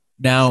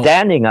 Now,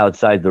 standing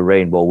outside the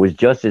rainbow was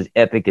just as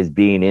epic as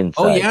being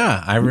inside. Oh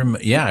yeah, I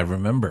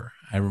remember.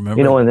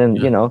 You know, and then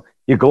you know,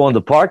 you go in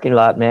the parking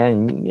lot, man.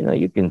 And, you know,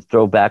 you can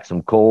throw back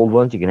some cold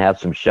ones. You can have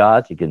some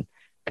shots. You can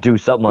do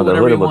something on the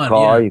hood of a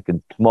car. Yeah. You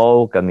can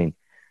smoke. I mean,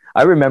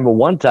 I remember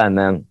one time,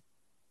 man,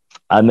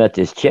 I met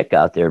this chick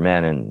out there,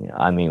 man, and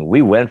I mean,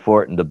 we went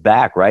for it in the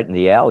back, right in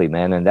the alley,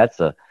 man. And that's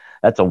a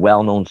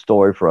well-known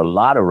story for a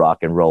lot of rock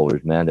and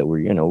rollers, man. That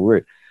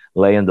we're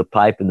laying the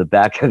pipe in the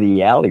back of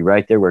the alley,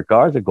 right there where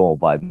cars are going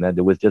by, man.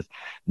 There was just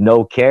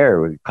no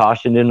care,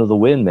 caution into the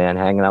wind, man.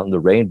 Hanging out in the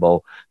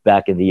rainbow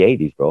back in the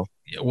 '80s, bro.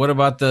 What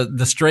about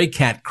the Stray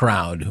Cat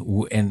crowd?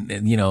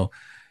 And you know,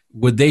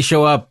 would they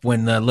show up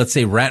when let's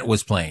say Rat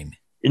was playing?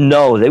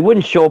 No, they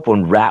wouldn't show up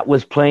when Rat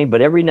was playing,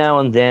 but every now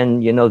and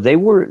then, you know,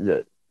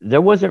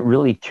 there wasn't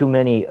really too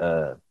many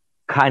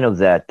kind of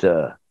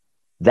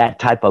that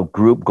type of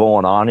group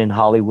going on in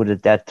Hollywood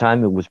at that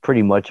time. It was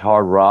pretty much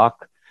hard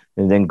rock,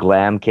 and then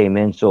glam came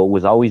in, so it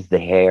was always the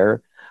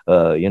hair.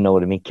 You know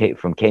what I mean?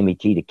 From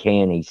KMT to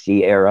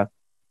KNAC era,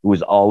 it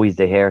was always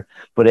the hair.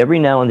 But every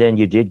now and then,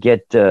 you did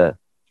get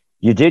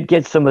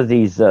some of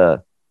these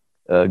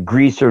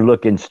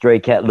greaser-looking, stray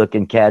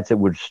cat-looking cats that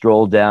would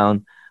stroll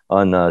down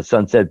on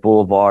Sunset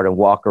Boulevard and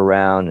walk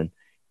around, and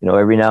you know,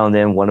 every now and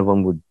then one of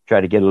them would try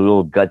to get a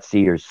little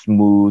gutsy or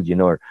smooth, you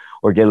know,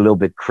 or get a little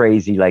bit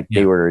crazy, like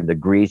they were in the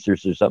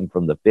Greasers or something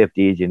from the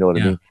 50s. You know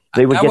what I mean?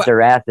 They would get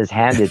their asses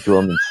handed to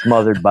them and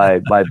smothered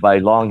by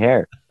long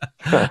hair.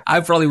 I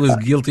probably was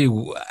guilty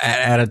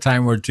at a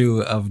time or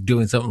two of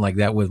doing something like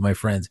that with my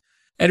friends.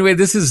 Anyway,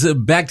 this is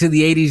Back to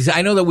the 80s.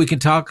 I know that we can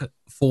talk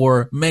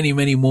for many,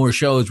 many more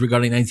shows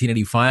regarding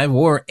 1985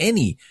 or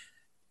any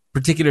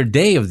particular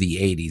day of the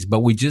 80s, but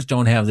we just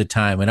don't have the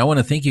time. And I want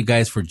to thank you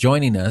guys for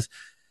joining us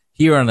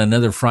here on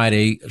another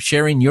Friday,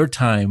 sharing your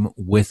time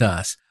with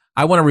us.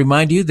 I want to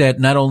remind you that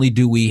not only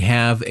do we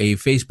have a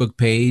Facebook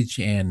page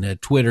and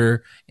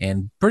Twitter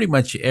and pretty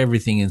much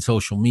everything in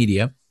social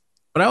media,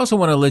 but I also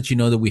want to let you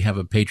know that we have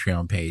a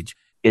Patreon page.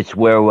 It's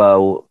where,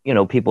 you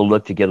know, people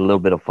look to get a little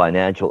bit of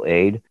financial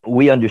aid.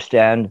 We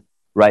understand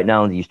right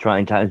now in these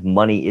trying times,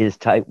 money is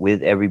tight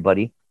with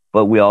everybody,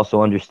 but we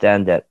also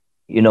understand that,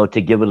 you know,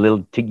 to give a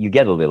little, you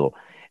get a little.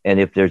 And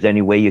if there's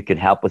any way you could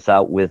help us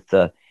out with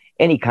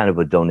any kind of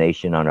a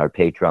donation on our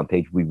Patreon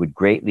page, we would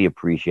greatly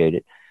appreciate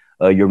it.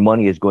 Your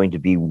money is going to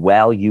be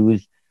well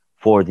used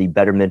for the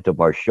betterment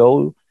of our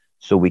show,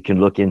 so we can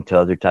look into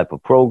other type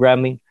of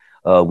programming.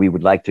 We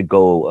would like to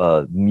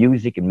go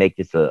music and make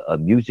this a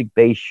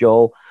music-based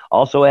show.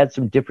 Also add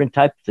some different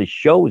types of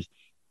shows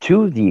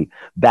to the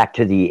Back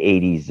to the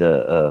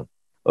 80s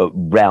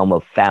realm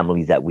of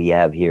families that we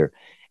have here.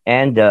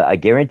 And I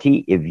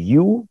guarantee if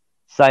you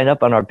sign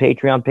up on our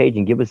Patreon page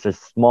and give us a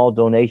small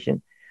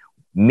donation,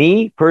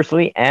 me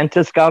personally and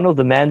Toscano,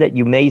 the man that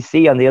you may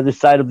see on the other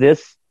side of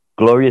this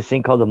glorious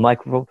thing called the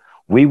microphone,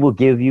 we will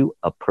give you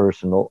a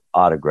personal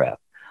autograph.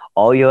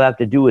 All you have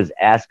to do is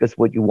ask us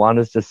what you want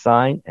us to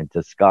sign, and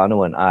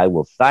Toscano and I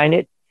will sign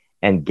it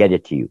and get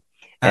it to you.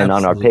 And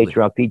on our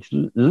Patreon page,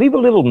 leave a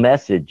little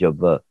message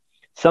of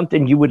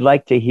something you would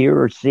like to hear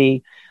or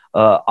see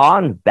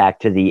on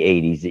Back to the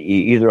 80s,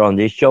 either on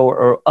this show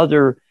or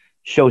other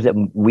shows that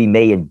we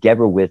may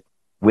endeavor with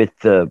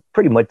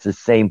pretty much the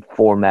same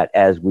format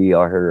as we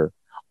are here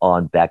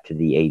on Back to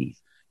the 80s.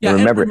 Yeah,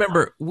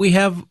 remember we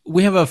have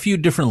a few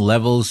different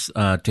levels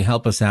to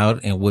help us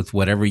out, and with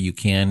whatever you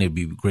can, it'd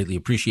be greatly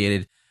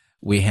appreciated.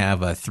 We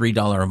have a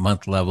 $3 a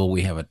month level,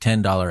 we have a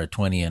 $10, a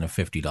 $20, and a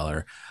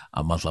 $50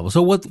 a month level.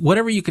 So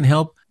whatever you can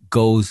help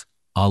goes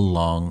a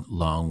long,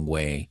 long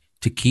way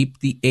to keep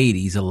the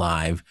 80s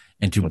alive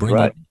and to bring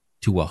it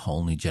to a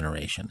whole new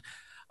generation.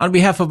 On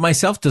behalf of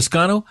myself,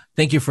 Toscano,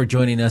 thank you for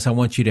joining us. I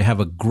want you to have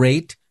a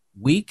great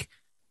week,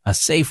 a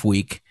safe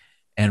week,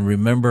 and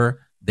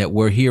remember that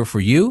we're here for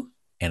you.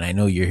 And I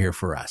know you're here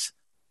for us.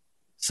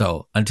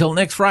 So until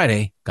next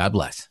Friday, God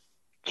bless.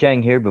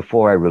 Chang here.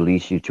 Before I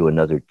release you to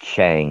another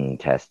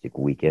Chang-tastic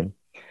weekend,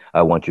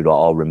 I want you to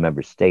all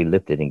remember, stay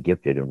lifted and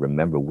gifted. And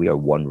remember, we are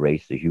one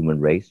race, the human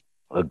race.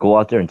 Go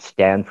out there and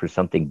stand for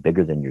something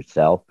bigger than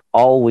yourself.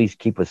 Always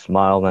keep a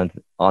smile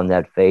on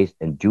that face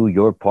and do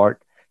your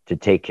part to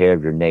take care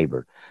of your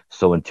neighbor.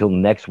 So until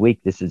next week,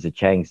 this is the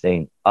Chang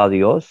saying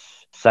adios,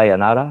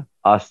 sayonara,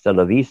 hasta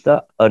la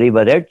vista,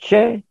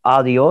 arrivederci,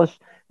 adios.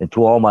 And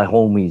to all my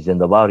homies in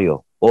the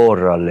barrio,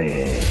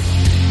 órale.